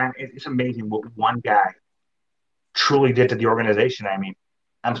about it all the time. It's amazing what one guy truly did to the organization. I mean,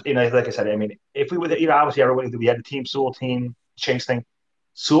 like I said, I mean, if we would, obviously everybody, we had the team Sewell team Chase thing.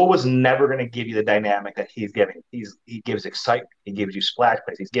 Sewell was never going to give you the dynamic that he's giving. He gives excitement. He gives you splash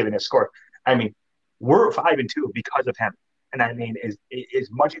plays. He's giving a score. I mean, we're 5-2 because of him. And I mean, as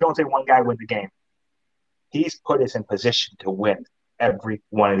much as you don't say one guy wins the game, he's put us in position to win every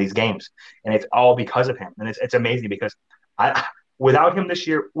one of these games, and it's all because of him. And it's amazing because without him on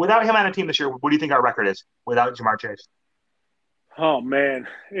the team this year, what do you think our record is without Jamar Chase? Oh man,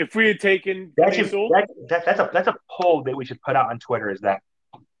 if we had taken that's a poll that we should put out on Twitter. Is that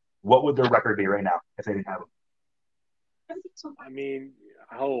what would their record be right now if they didn't have him? I mean,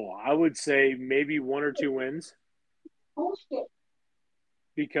 I would say maybe 1 or 2 wins.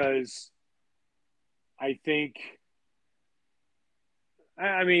 Because I think,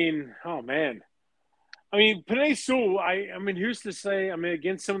 I mean, oh man. I mean, Penei Sewell, I mean, who's to say, I mean,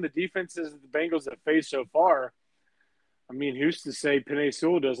 against some of the defenses that the Bengals have faced so far, I mean, who's to say Penei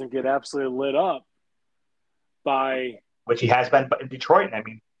Sewell doesn't get absolutely lit up by. Which he has been in Detroit. I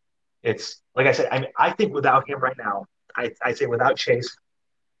mean, it's like I said, I mean, I think without him right now, I say without Chase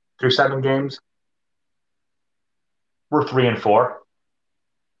through 7 games, we're 3-4.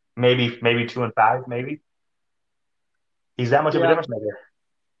 Maybe 2-5, maybe. He's that much of a difference maker.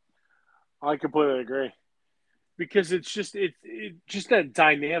 I completely agree because it's just that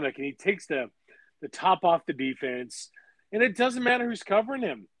dynamic, and he takes the top off the defense, and it doesn't matter who's covering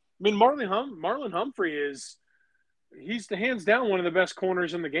him. I mean, Marlon Humphrey he's the hands down one of the best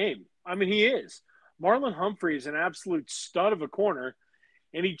corners in the game. I mean, he is. Marlon Humphrey is an absolute stud of a corner,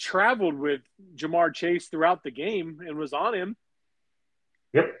 and he traveled with Jamar Chase throughout the game and was on him.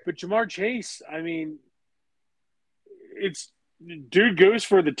 Yep. But Jamar Chase, I mean, dude goes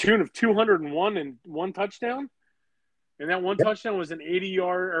for the tune of 201 and one touchdown. And that one touchdown was an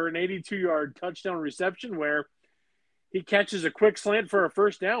 80-yard or an 82-yard touchdown reception where he catches a quick slant for a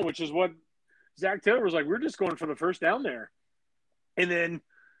first down, which is what Zach Taylor was like, we're just going for the first down there. And then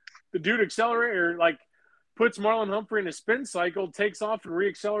the dude puts Marlon Humphrey in a spin cycle, takes off and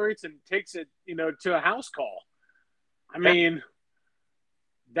reaccelerates and takes it, to a house call. I mean,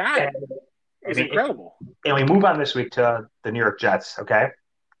 that is incredible. And we move on this week to the New York Jets, okay?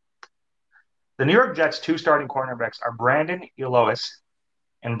 The New York Jets' two starting cornerbacks are Brandon Elois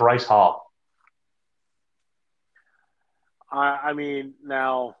and Bryce Hall. I mean,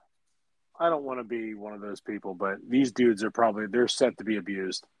 now, I don't want to be one of those people, but these dudes they're set to be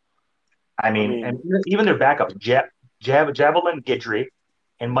abused. I mean, and even their backups, Javelin Guidry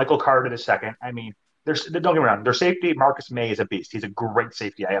and Michael Carter II. I mean, don't get me wrong, their safety, Marcus May, is a beast. He's a great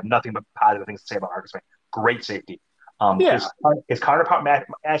safety. I have nothing but positive things to say about Marcus May. Great safety. His counterpart,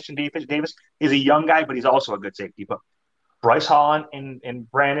 Ashton Davis, is a young guy, but he's also a good safety. But Bryce Hall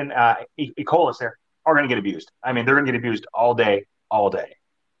and Brandon Ecolas there are going to get abused. I mean, they're going to get abused all day, all day.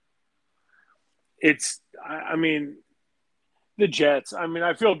 The Jets. I mean,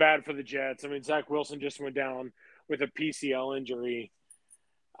 I feel bad for the Jets. I mean, Zach Wilson just went down with a PCL injury.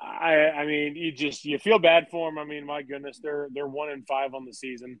 I mean, you feel bad for them. I mean, my goodness, they're 1-5 on the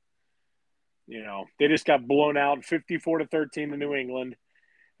season. They just got blown out 54-13 to New England.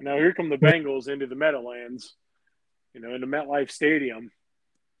 And now here come the Bengals into the Meadowlands, into MetLife Stadium,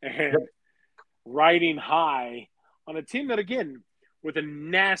 and riding high on a team that, again, with a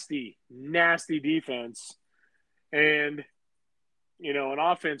nasty, nasty defense and, an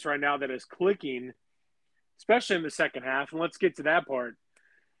offense right now that is clicking, especially in the second half. And let's get to that part.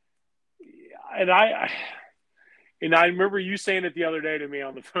 And I remember you saying it the other day to me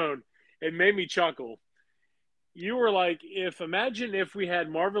on the phone. It made me chuckle. You were like, imagine if we had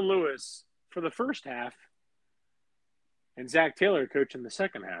Marvin Lewis for the first half and Zach Taylor coaching the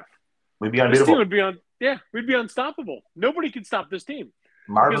second half. We'd be unbeatable. We'd be unstoppable. Nobody could stop this team.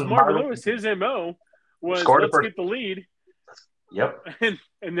 Marvin Lewis, his MO was get the lead. Yep.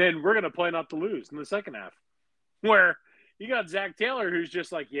 And then we're going to play not to lose in the second half. Where you got Zach Taylor, who's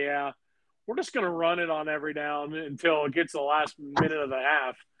just like, we're just going to run it on every down until it gets the last minute of the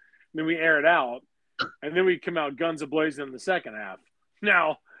half. Then we air it out, and then we come out guns a-blazing in the second half.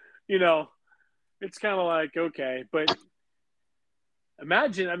 Now, it's kind of like, okay, but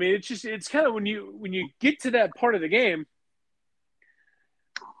imagine, I mean, it's kind of when you get to that part of the game,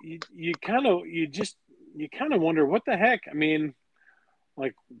 you kind of wonder what the heck. I mean,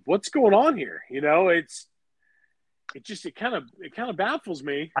 like, what's going on here? It kind of baffles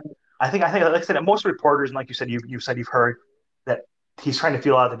me. I think like I said, most reporters, and like you said, you've heard that he's trying to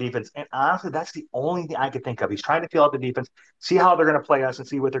feel out the defense. And honestly, that's the only thing I could think of. He's trying to feel out the defense, see how they're going to play us, and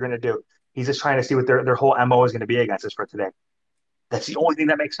see what they're going to do. He's just trying to see what their whole MO is going to be against us for today. That's the only thing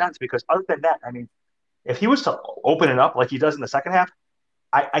that makes sense, because other than that, I mean, if he was to open it up like he does in the second half,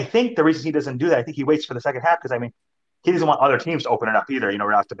 I think the reason he doesn't do that, I think he waits for the second half because, I mean, he doesn't want other teams to open it up either,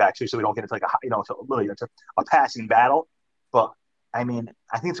 right off the bat too, so we don't get into like it's a passing battle. But I mean,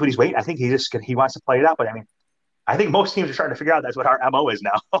 I think that's what he's waiting. I think he wants to play it out. But I mean, I think most teams are starting to figure out that's what our MO is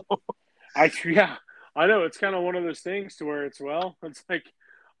now. I know it's kind of one of those things to where it's like,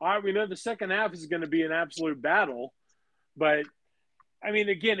 all right, we know the second half is going to be an absolute battle, but I mean,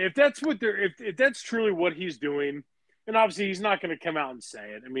 again, if that's if that's truly what he's doing, and obviously he's not going to come out and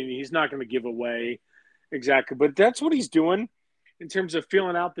say it. I mean, he's not going to give away exactly, but that's what he's doing in terms of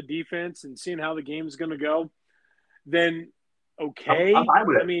feeling out the defense and seeing how the game is going to go. Then, okay, I'm fine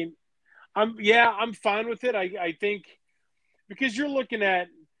with it. I mean, I'm fine with it. I think because you're looking at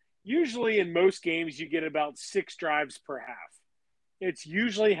usually in most games you get about 6 drives per half. It's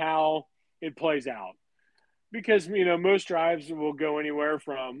usually how it plays out. Because, most drives will go anywhere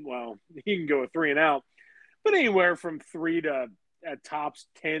from, you can go a 3 and out, but anywhere from 3 to at tops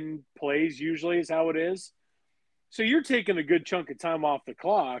 10 plays usually is how it is. So you're taking a good chunk of time off the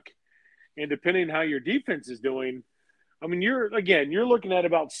clock, and depending on how your defense is doing, I mean, you're looking at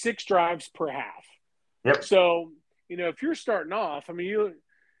about 6 drives per half. Yep. So, if you're starting off, I mean,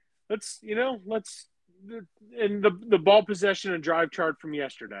 let's and the ball possession and drive chart from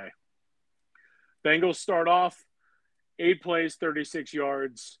yesterday. Bengals start off 8 plays, 36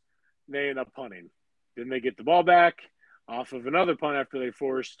 yards. They end up punting. Then they get the ball back off of another punt after they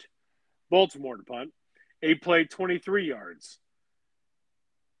forced Baltimore to punt. 8 play, 23 yards.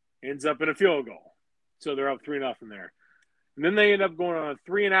 Ends up in a field goal. So they're up 3-0 there. And then they end up going on a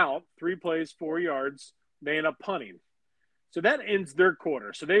 3 and out, 3 plays, 4 yards. They end up punting. So that ends their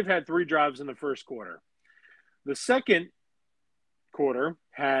quarter. So they've had 3 drives in the first quarter. The second quarter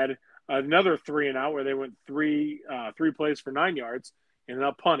had another 3 and out where they went three plays for 9 yards, ended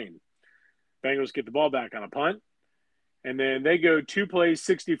up punting. Bengals get the ball back on a punt. And then they go 2 plays,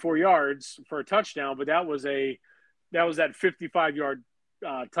 64 yards for a touchdown, but that was that 55-yard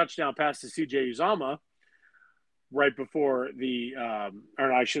touchdown pass to C.J. Uzomah right before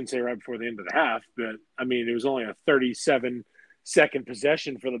or I shouldn't say right before the end of the half, but I mean, it was only a 37-second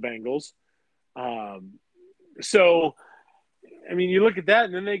possession for the Bengals. So, I mean, you look at that,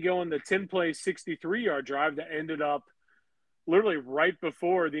 and then they go on the 10-play, 63-yard drive that ended up literally right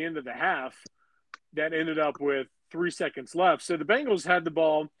before the end of the half, that ended up with 3 seconds left. So the Bengals had the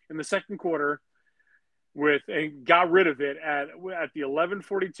ball in the second quarter and got rid of it at the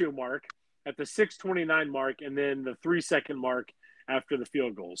 11:42 mark, at the 6:29 mark, and then the 3-second mark after the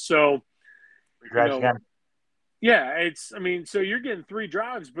field goal. So, yeah, so you're getting 3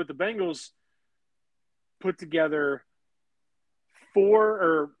 drives, but the Bengals put together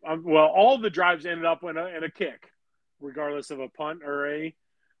all the drives ended up in a kick, regardless of a punt or a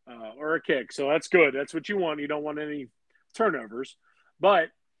kick. So that's good. That's what you want. You don't want any turnovers.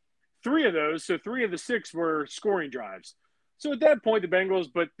 But 3 of those, so 3 of the 6 were scoring drives. So at that point,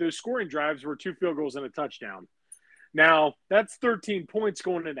 but the scoring drives were 2 field goals and a touchdown. Now, that's 13 points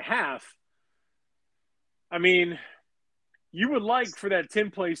going into half. I mean, you would like for that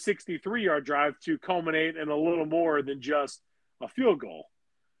 10-play, 63-yard drive to culminate in a little more than just a field goal,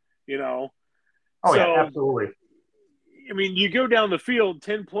 Oh, yeah, absolutely. I mean, you go down the field,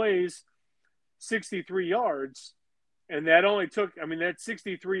 10 plays, 63 yards, and that only took, that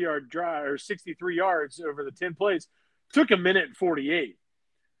 63-yard drive or 63 yards over the 10 plays took 1:48 minutes.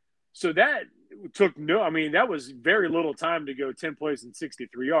 So that that was very little time to go 10 plays and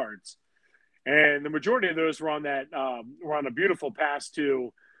 63 yards. And the majority of those were on a beautiful pass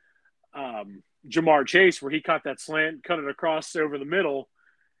to Jamar Chase, where he caught that slant, cut it across over the middle,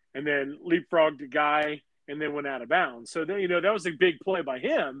 and then leapfrogged a guy and then went out of bounds. So then, that was a big play by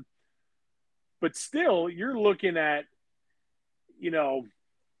him. But still, you're looking at, a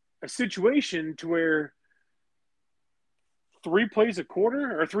situation to where 3 plays a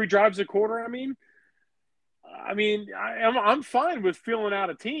quarter or 3 drives a quarter. I'm fine with filling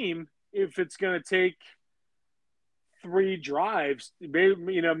out a team if it's going to take 3 drives,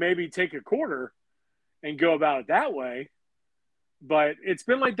 maybe take a quarter and go about it that way. But it's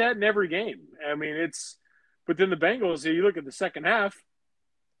been like that in every game. But then the Bengals, you look at the second half,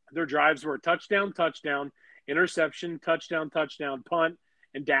 their drives were touchdown, interception, touchdown, punt,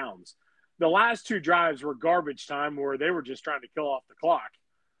 and downs. The last 2 drives were garbage time where they were just trying to kill off the clock.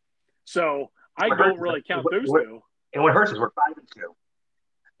 So I don't really count those 2. And what hurts is we're 5-2.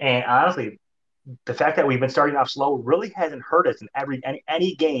 And honestly, the fact that we've been starting off slow really hasn't hurt us in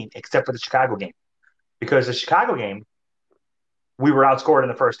any game except for the Chicago game. Because the Chicago game, we were outscored in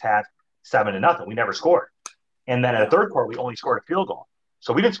the first half 7-0. We never scored. And then in the third quarter, we only scored a field goal.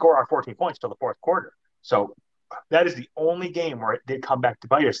 So we didn't score our 14 points till the fourth quarter. So that is the only game where it did come back to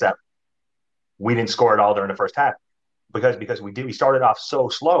bite us that we didn't score at all during the first half. Because we started off so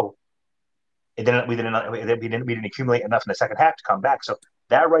slow, we didn't accumulate enough in the second half to come back. So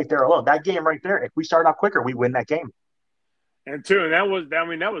that right there alone, that game right there, if we start off quicker, we win that game. And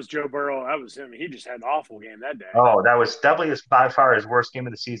that was Joe Burrow. That was him. He just had an awful game that day. Oh, that was definitely by far his worst game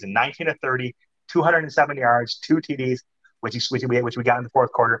of the season. 19 of 30, 207 yards, 2 TDs, which we got in the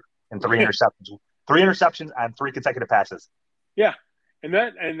fourth quarter, and 3 interceptions. 3 interceptions on 3 consecutive passes. Yeah, and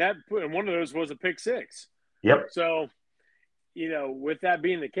one of those was a pick 6. Yep. So, with that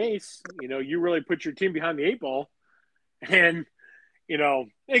being the case, you really put your team behind the 8 ball, and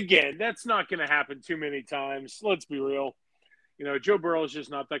again, that's not going to happen too many times. Let's be real. Joe Burrow is just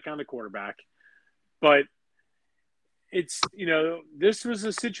not that kind of quarterback. But it's, this was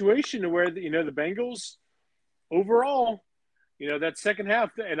a situation where, the Bengals overall, that second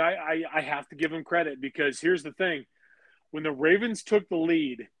half, and I have to give them credit because here's the thing. When the Ravens took the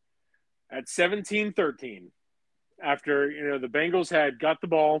lead at 17-13, after, the Bengals had got the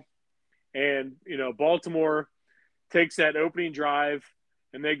ball and, Baltimore takes that opening drive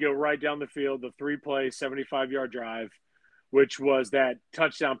and they go right down the field, the 3-play, 75-yard drive, which was that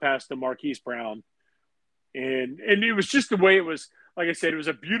touchdown pass to Marquise Brown. And it was just the way it was like I said, it was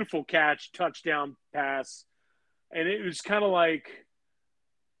a beautiful catch, touchdown pass. And it was kind of like,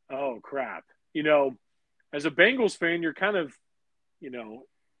 oh, crap. As a Bengals fan, you're kind of,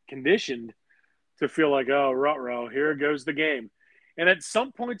 conditioned to feel like, oh, ruh-roh, here goes the game. And at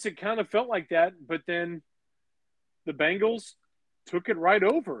some points, it kind of felt like that. But then the Bengals took it right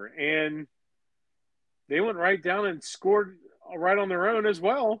over. And they went right down and scored right on their own as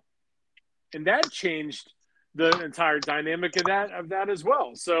well. And that changed the entire dynamic of that as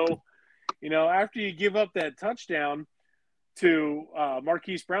well. So, after you give up that touchdown to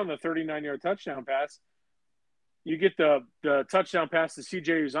Marquise Brown, the 39-yard touchdown pass, you get the touchdown pass to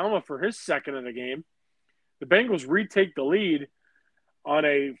C.J. Uzomah for his second of the game. The Bengals retake the lead on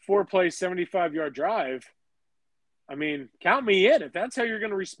a 4-play, 75-yard drive. I mean, count me in. If that's how you're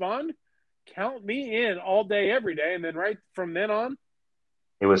going to respond, count me in all day, every day. And then right from then on,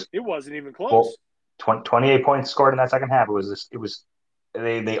 it wasn't even close. Well, 28 points scored in that second half.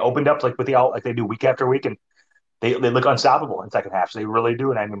 They opened up like they do week after week, and they look unstoppable in the second half. So they really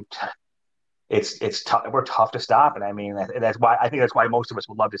do. And I mean, it's tough. We're tough to stop. And I mean, that's why most of us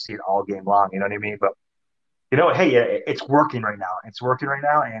would love to see it all game long. You know what I mean? But hey, it's working right now. It's working right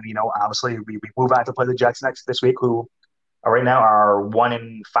now. And obviously we move on to play the Jets this week, who right now are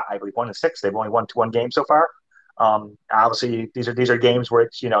 1-5, 1-6. They've only won one game so far. Obviously these are games where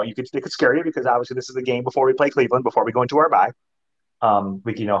it's it could scare you, because obviously this is the game before we play Cleveland, before we go into our bye.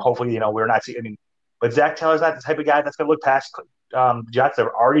 Hopefully we're not seeing. I mean, but Zach Taylor's not the type of guy that's going to look past Jets.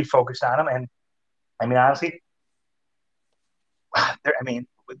 They're already focused on him, and I mean honestly,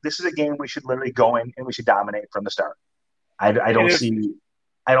 this is a game we should literally go in and we should dominate from the start. I don't see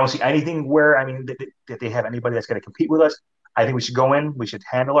anything where that they have anybody that's going to compete with us. I think we should go in, we should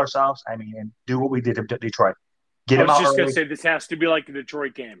handle ourselves. I mean, and do what we did to Detroit. I was just going to say, this has to be like the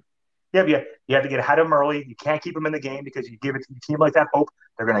Detroit game. Yeah, you have to get ahead of them early. You can't keep them in the game, because you give it to a team like that hope,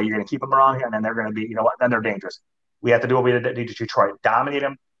 you're gonna keep them around here, and then they're gonna be, then they're dangerous. We have to do what we did to Detroit: dominate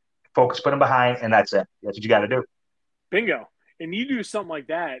them, focus, put them behind, and that's it. That's what you got to do. Bingo. And you do something like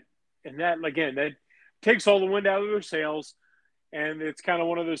that, and that again, that takes all the wind out of their sails, and it's kind of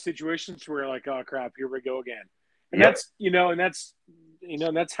one of those situations where you're like, oh crap, here we go again. And that's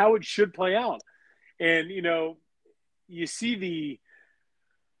that's how it should play out. And you see the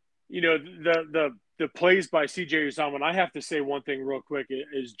plays by C.J. Uzomah. And I have to say one thing real quick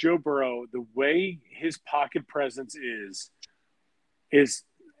is Joe Burrow, the way his pocket presence is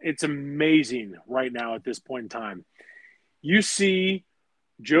it's amazing right now at this point in time. You see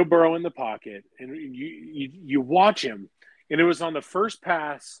Joe Burrow in the pocket, and you watch him, and it was on the first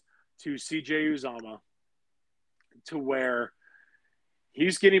pass to C.J. Uzomah, to where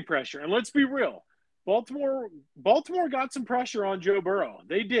he's getting pressure. And let's be real, Baltimore got some pressure on Joe Burrow.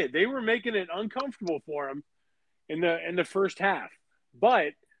 They did. They were making it uncomfortable for him in the first half.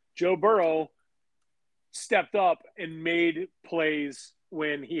 But Joe Burrow stepped up and made plays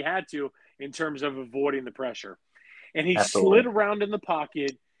when he had to, in terms of avoiding the pressure. And he slid around in the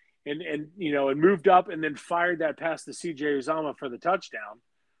pocket and moved up, and then fired that pass to C.J. Uzomah for the touchdown.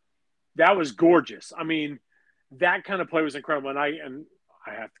 That was gorgeous. I mean, that kind of play was incredible. And I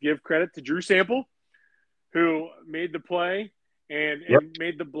have to give credit to Drew Sample, who made the play and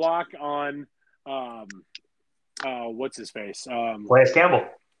made the block on what's his face? Calais Campbell.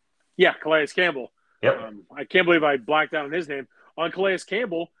 Yeah, Calais Campbell. Yep. I can't believe I blacked out on his name. On Calais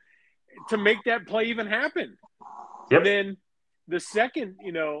Campbell to make that play even happen. Yep. And then the second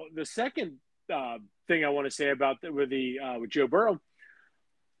thing I want to say about with Joe Burrow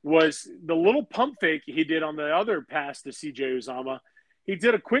was the little pump fake he did on the other pass to C.J. Uzomah. He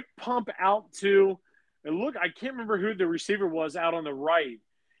did a quick pump out to – and look, I can't remember who the receiver was out on the right,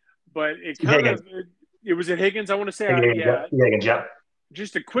 but it was at Higgins, I want to say. Higgins, yeah.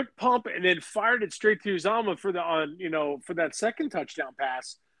 Just a quick pump, and then fired it straight to Uzomah for that second touchdown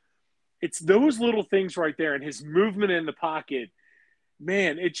pass. It's those little things right there, and his movement in the pocket.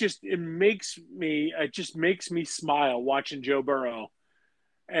 Man, it makes me smile watching Joe Burrow.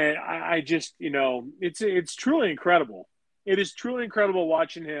 And I just, it's truly incredible. It is truly incredible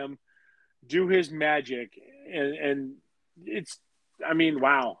watching him do his magic. And it's,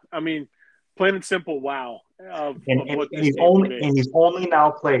 wow. Plain and simple, wow. He's only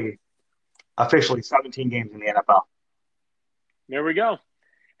now played officially 17 games in the NFL. There we go.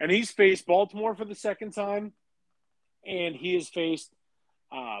 And he's faced Baltimore for the second time, and he has faced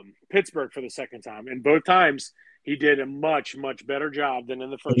Pittsburgh for the second time. And both times he did a much, much better job than in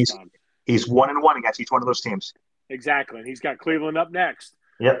the first time. He's 1-1 against each one of those teams. Exactly. And he's got Cleveland up next.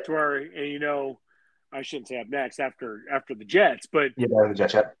 Yep. To where, I shouldn't say up next after the Jets, but the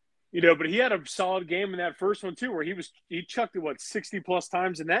Jets, yep. But he had a solid game in that first one too, where he chucked it 60+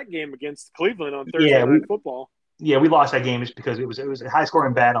 times in that game against Cleveland on Thursday Yeah, Night Football. we lost that game just because it was a high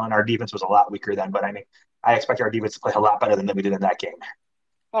scoring battle and our defense was a lot weaker then. But I mean, I expect our defense to play a lot better than we did in that game.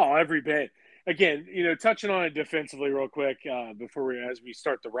 Oh, every bit. Again, touching on it defensively real quick as we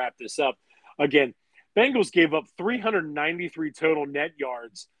start to wrap this up. Again, Bengals gave up 393 total net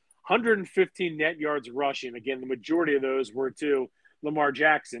yards, 115 net yards rushing. Again, the majority of those were to Lamar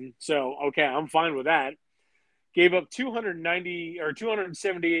Jackson. So, okay, I'm fine with that. Gave up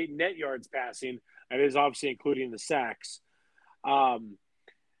 278 net yards passing. That is obviously including the sacks.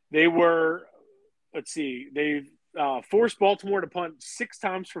 They were, they forced Baltimore to punt 6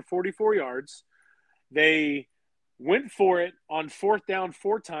 times for 44 yards. They went for it on 4th down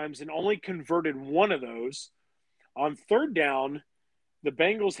 4 times and only converted 1 of those. On 3rd down, the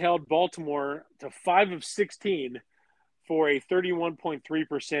Bengals held Baltimore to 5 of 16 for a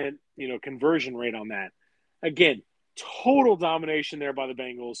 31.3%, conversion rate on that. Again, total domination there by the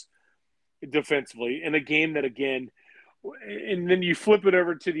Bengals defensively in a game that, again, and then you flip it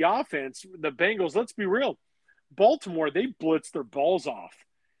over to the offense. The Bengals, let's be real, Baltimore, they blitz their balls off.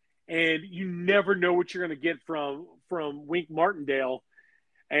 And you never know what you're going to get from Wink Martindale.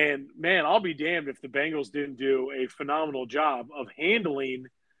 And, man, I'll be damned if the Bengals didn't do a phenomenal job of handling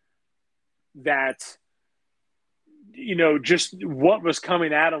that, just what was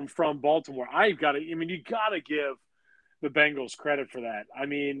coming at them from Baltimore. You got to give the Bengals credit for that. I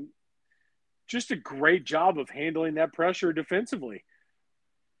mean, just a great job of handling that pressure defensively.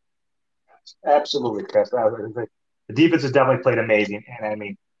 Absolutely, Chris. The defense has definitely played amazing. And, I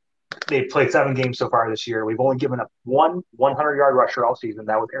mean, they've played 7 games so far this year. We've only given up one 100-yard rusher all season.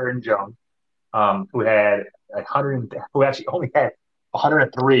 That was Aaron Jones, who actually only had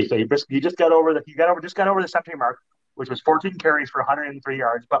 103. So he just got over the 17 mark, which was 14 carries for 103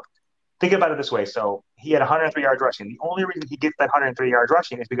 yards. But think about it this way: so he had 103 yards rushing. The only reason he gets that 103 yards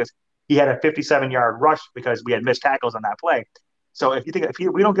rushing is because he had a 57-yard rush because we had missed tackles on that play. So if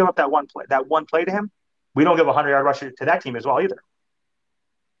we don't give up that one play to him, we don't give a 100-yard rush to that team as well either.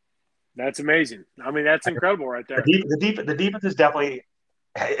 That's amazing. I mean, that's incredible right there. The defense is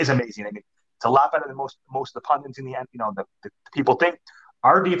amazing. I mean, it's a lot better than most of the pundits in the end. The people think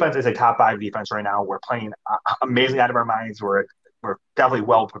our defense is a top 5 defense right now. We're playing amazingly out of our minds. We're definitely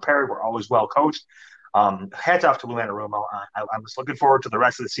well prepared. We're always well coached. Hats off to Lou Anarumo. I'm just looking forward to the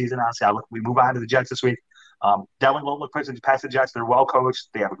rest of the season. Honestly, we move on to the Jets this week. Definitely won't look past the Jets. They're well coached.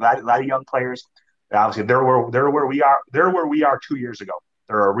 They have a lot of young players. Obviously, they're where we are. They're where we are 2 years ago.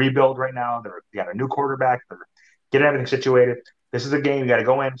 They're a rebuild right now. They got a new quarterback. They're getting everything situated. This is a game you got to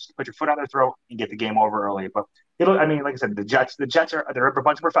go in, put your foot on their throat, and get the game over early. But like I said, the Jets they're a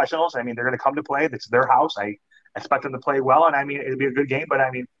bunch of professionals. I mean, they're going to come to play. It's their house. I expect them to play well, and I mean, it'll be a good game. But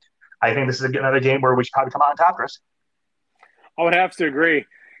I mean, I think this is another game where we should probably come out on top, Chris. I would have to agree.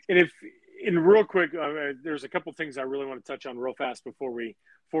 And real quick, there's a couple things I really want to touch on real fast before we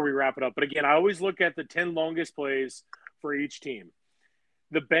wrap it up. But again, I always look at the 10 longest plays for each team.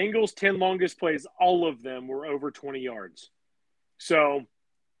 The Bengals' 10 longest plays, all of them were over 20 yards. So,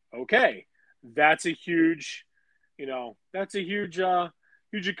 okay, that's a huge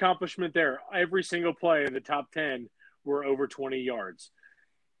accomplishment there. Every single play in the top 10 were over 20 yards.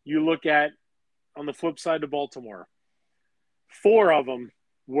 You look at, on the flip side of Baltimore, 4 of them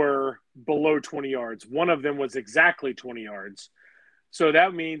were below 20 yards. 1 of them was exactly 20 yards. So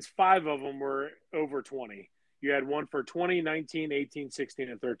that means 5 of them were over 20. You had 1 for 20, 19, 18, 16,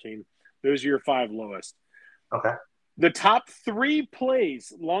 and 13. Those are your 5 lowest. Okay. The top 3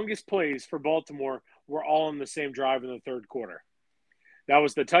 longest plays for Baltimore, were all in the same drive in the 3rd quarter. That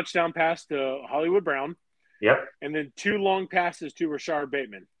was the touchdown pass to Hollywood Brown. Yep. And then 2 long passes to Rashard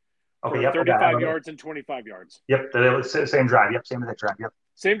Bateman for Okay, 35 yards and 25 yards. Yep, same drive. Yep, same exact drive. Yep.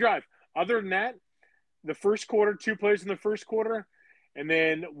 Same drive. Other than that, the first quarter, 2 plays in the first quarter, and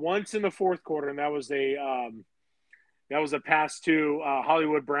then once in the 4th quarter, and that was a pass to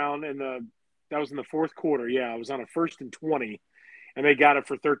Hollywood Brown, and that was in the 4th quarter. Yeah, it was on a 1st and 20, and they got it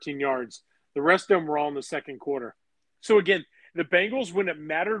for 13 yards. The rest of them were all in the 2nd quarter. So again, the Bengals, when it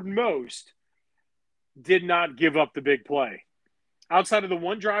mattered most, did not give up the big play. Outside of the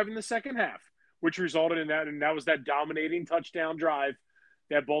one drive in the second half, which resulted in that, and that was that dominating touchdown drive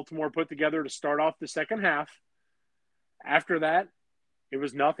that Baltimore put together to start off the second half. After that, it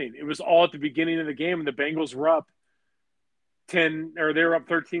was nothing. It was all at the beginning of the game, and the Bengals were up 10, or they were up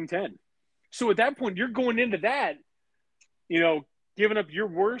 13-10. So at that point, you're going into that, giving up your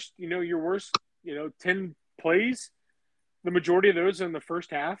worst 10 plays. The majority of those are in the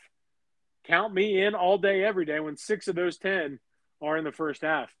first half. Count me in all day, every day when 6 of those 10 are in the first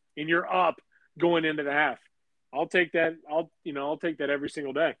half. and you're up going into the half. I'll take that. I'll take that every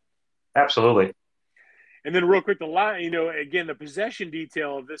single day. Absolutely. And then real quick, again, the possession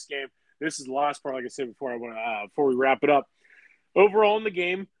detail of this game. This is the last part, like I said before we wrap it up. Overall in the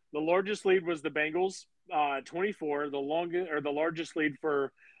game, the largest lead was the Bengals, 24. The largest lead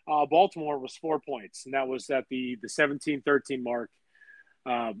for Baltimore was 4 points, and that was at the 17-13 mark.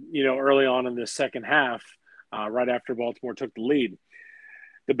 Early on in the second half, right after Baltimore took the lead.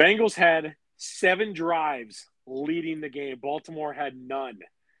 The Bengals had 7 drives leading the game. Baltimore had none.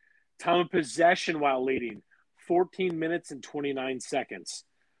 Time of possession while leading, 14 minutes and 29 seconds.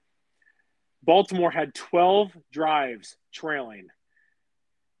 Baltimore had 12 drives trailing.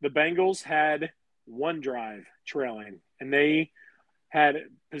 The Bengals had 1 drive trailing, and they had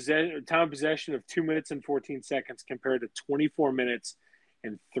time of possession of 2 minutes and 14 seconds compared to 24 minutes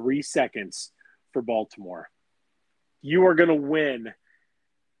and 3 seconds for Baltimore. You are going to win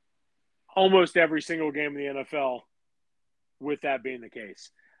almost every single game in the NFL with that being the case.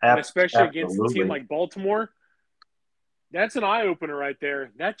 And especially against a team like Baltimore, that's an eye-opener right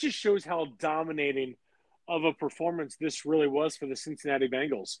there. That just shows how dominating of a performance this really was for the Cincinnati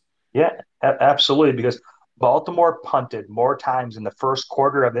Bengals. Yeah, absolutely, because Baltimore punted more times in the first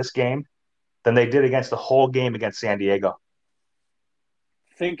quarter of this game than they did against the whole game against San Diego.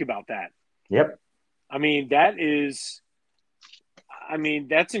 Think about that. Yep. That's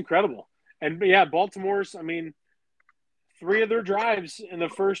incredible. And, yeah, Baltimore's, 3 of their drives in the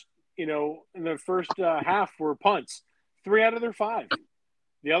first half were punts. 3 out of their 5.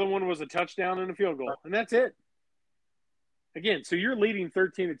 The other one was a touchdown and a field goal, and that's it. Again, so you're leading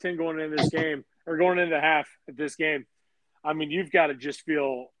 13-10 going into this game, or going into half at this game. You've got to just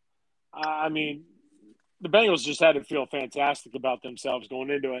feel the Bengals just had to feel fantastic about themselves going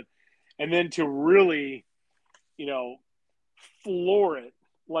into it. And then to really, floor it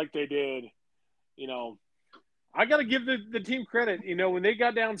like they did, I got to give the team credit. When they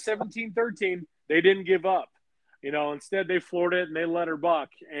got down 17-13, they didn't give up. Instead they floored it and they let her buck.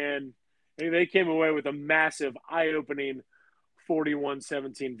 And they came away with a massive, eye-opening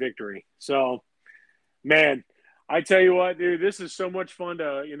 41-17 victory. So, man, I tell you what, dude, this is so much fun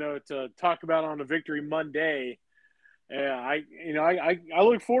to talk about on a Victory Monday. Yeah, I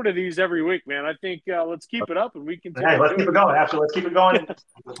look forward to these every week, man. I think let's keep it up and we continue. Hey, let's keep it going. Absolutely, let's keep it going.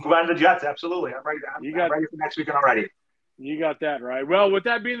 Let's move on to the Jets. Absolutely, I'm ready. I'm ready for next weekend already. You got that right. Well, with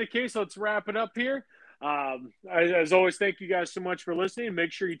that being the case, let's wrap it up here. As always, thank you guys so much for listening.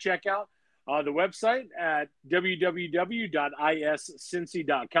 Make sure you check out the website at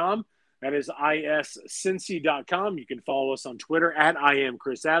www.iscincy.com. That is iscincy.com. You can follow us on Twitter at I am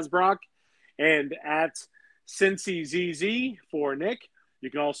Chris Asbrock and at CincyZZ for Nick.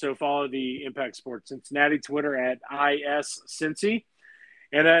 You can also follow the Impact Sports Cincinnati Twitter at iscincy.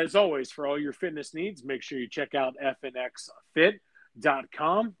 And as always, for all your fitness needs, make sure you check out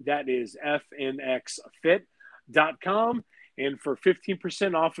fnxfit.com. That is fnxfit.com. And for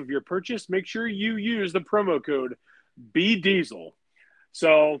 15% off of your purchase, make sure you use the promo code BDiesel.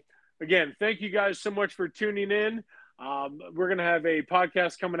 So, again, thank you guys so much for tuning in. We're going to have a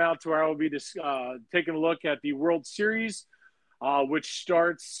podcast coming out to where I will be taking a look at the World Series, which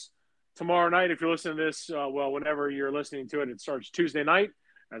starts tomorrow night. If you're listening to this, whenever you're listening to it, it starts Tuesday night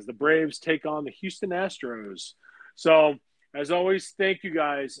as the Braves take on the Houston Astros. So, as always, thank you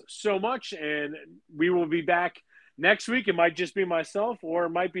guys so much, and we will be back next week. It might just be myself, or it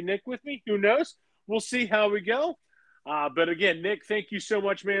might be Nick with me. Who knows? We'll see how we go. But again, Nick, thank you so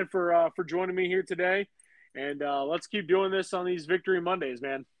much, man, for joining me here today. And let's keep doing this on these Victory Mondays,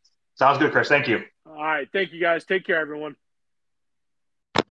 man. Sounds good, Chris. Thank you. All right. Thank you, guys. Take care, everyone.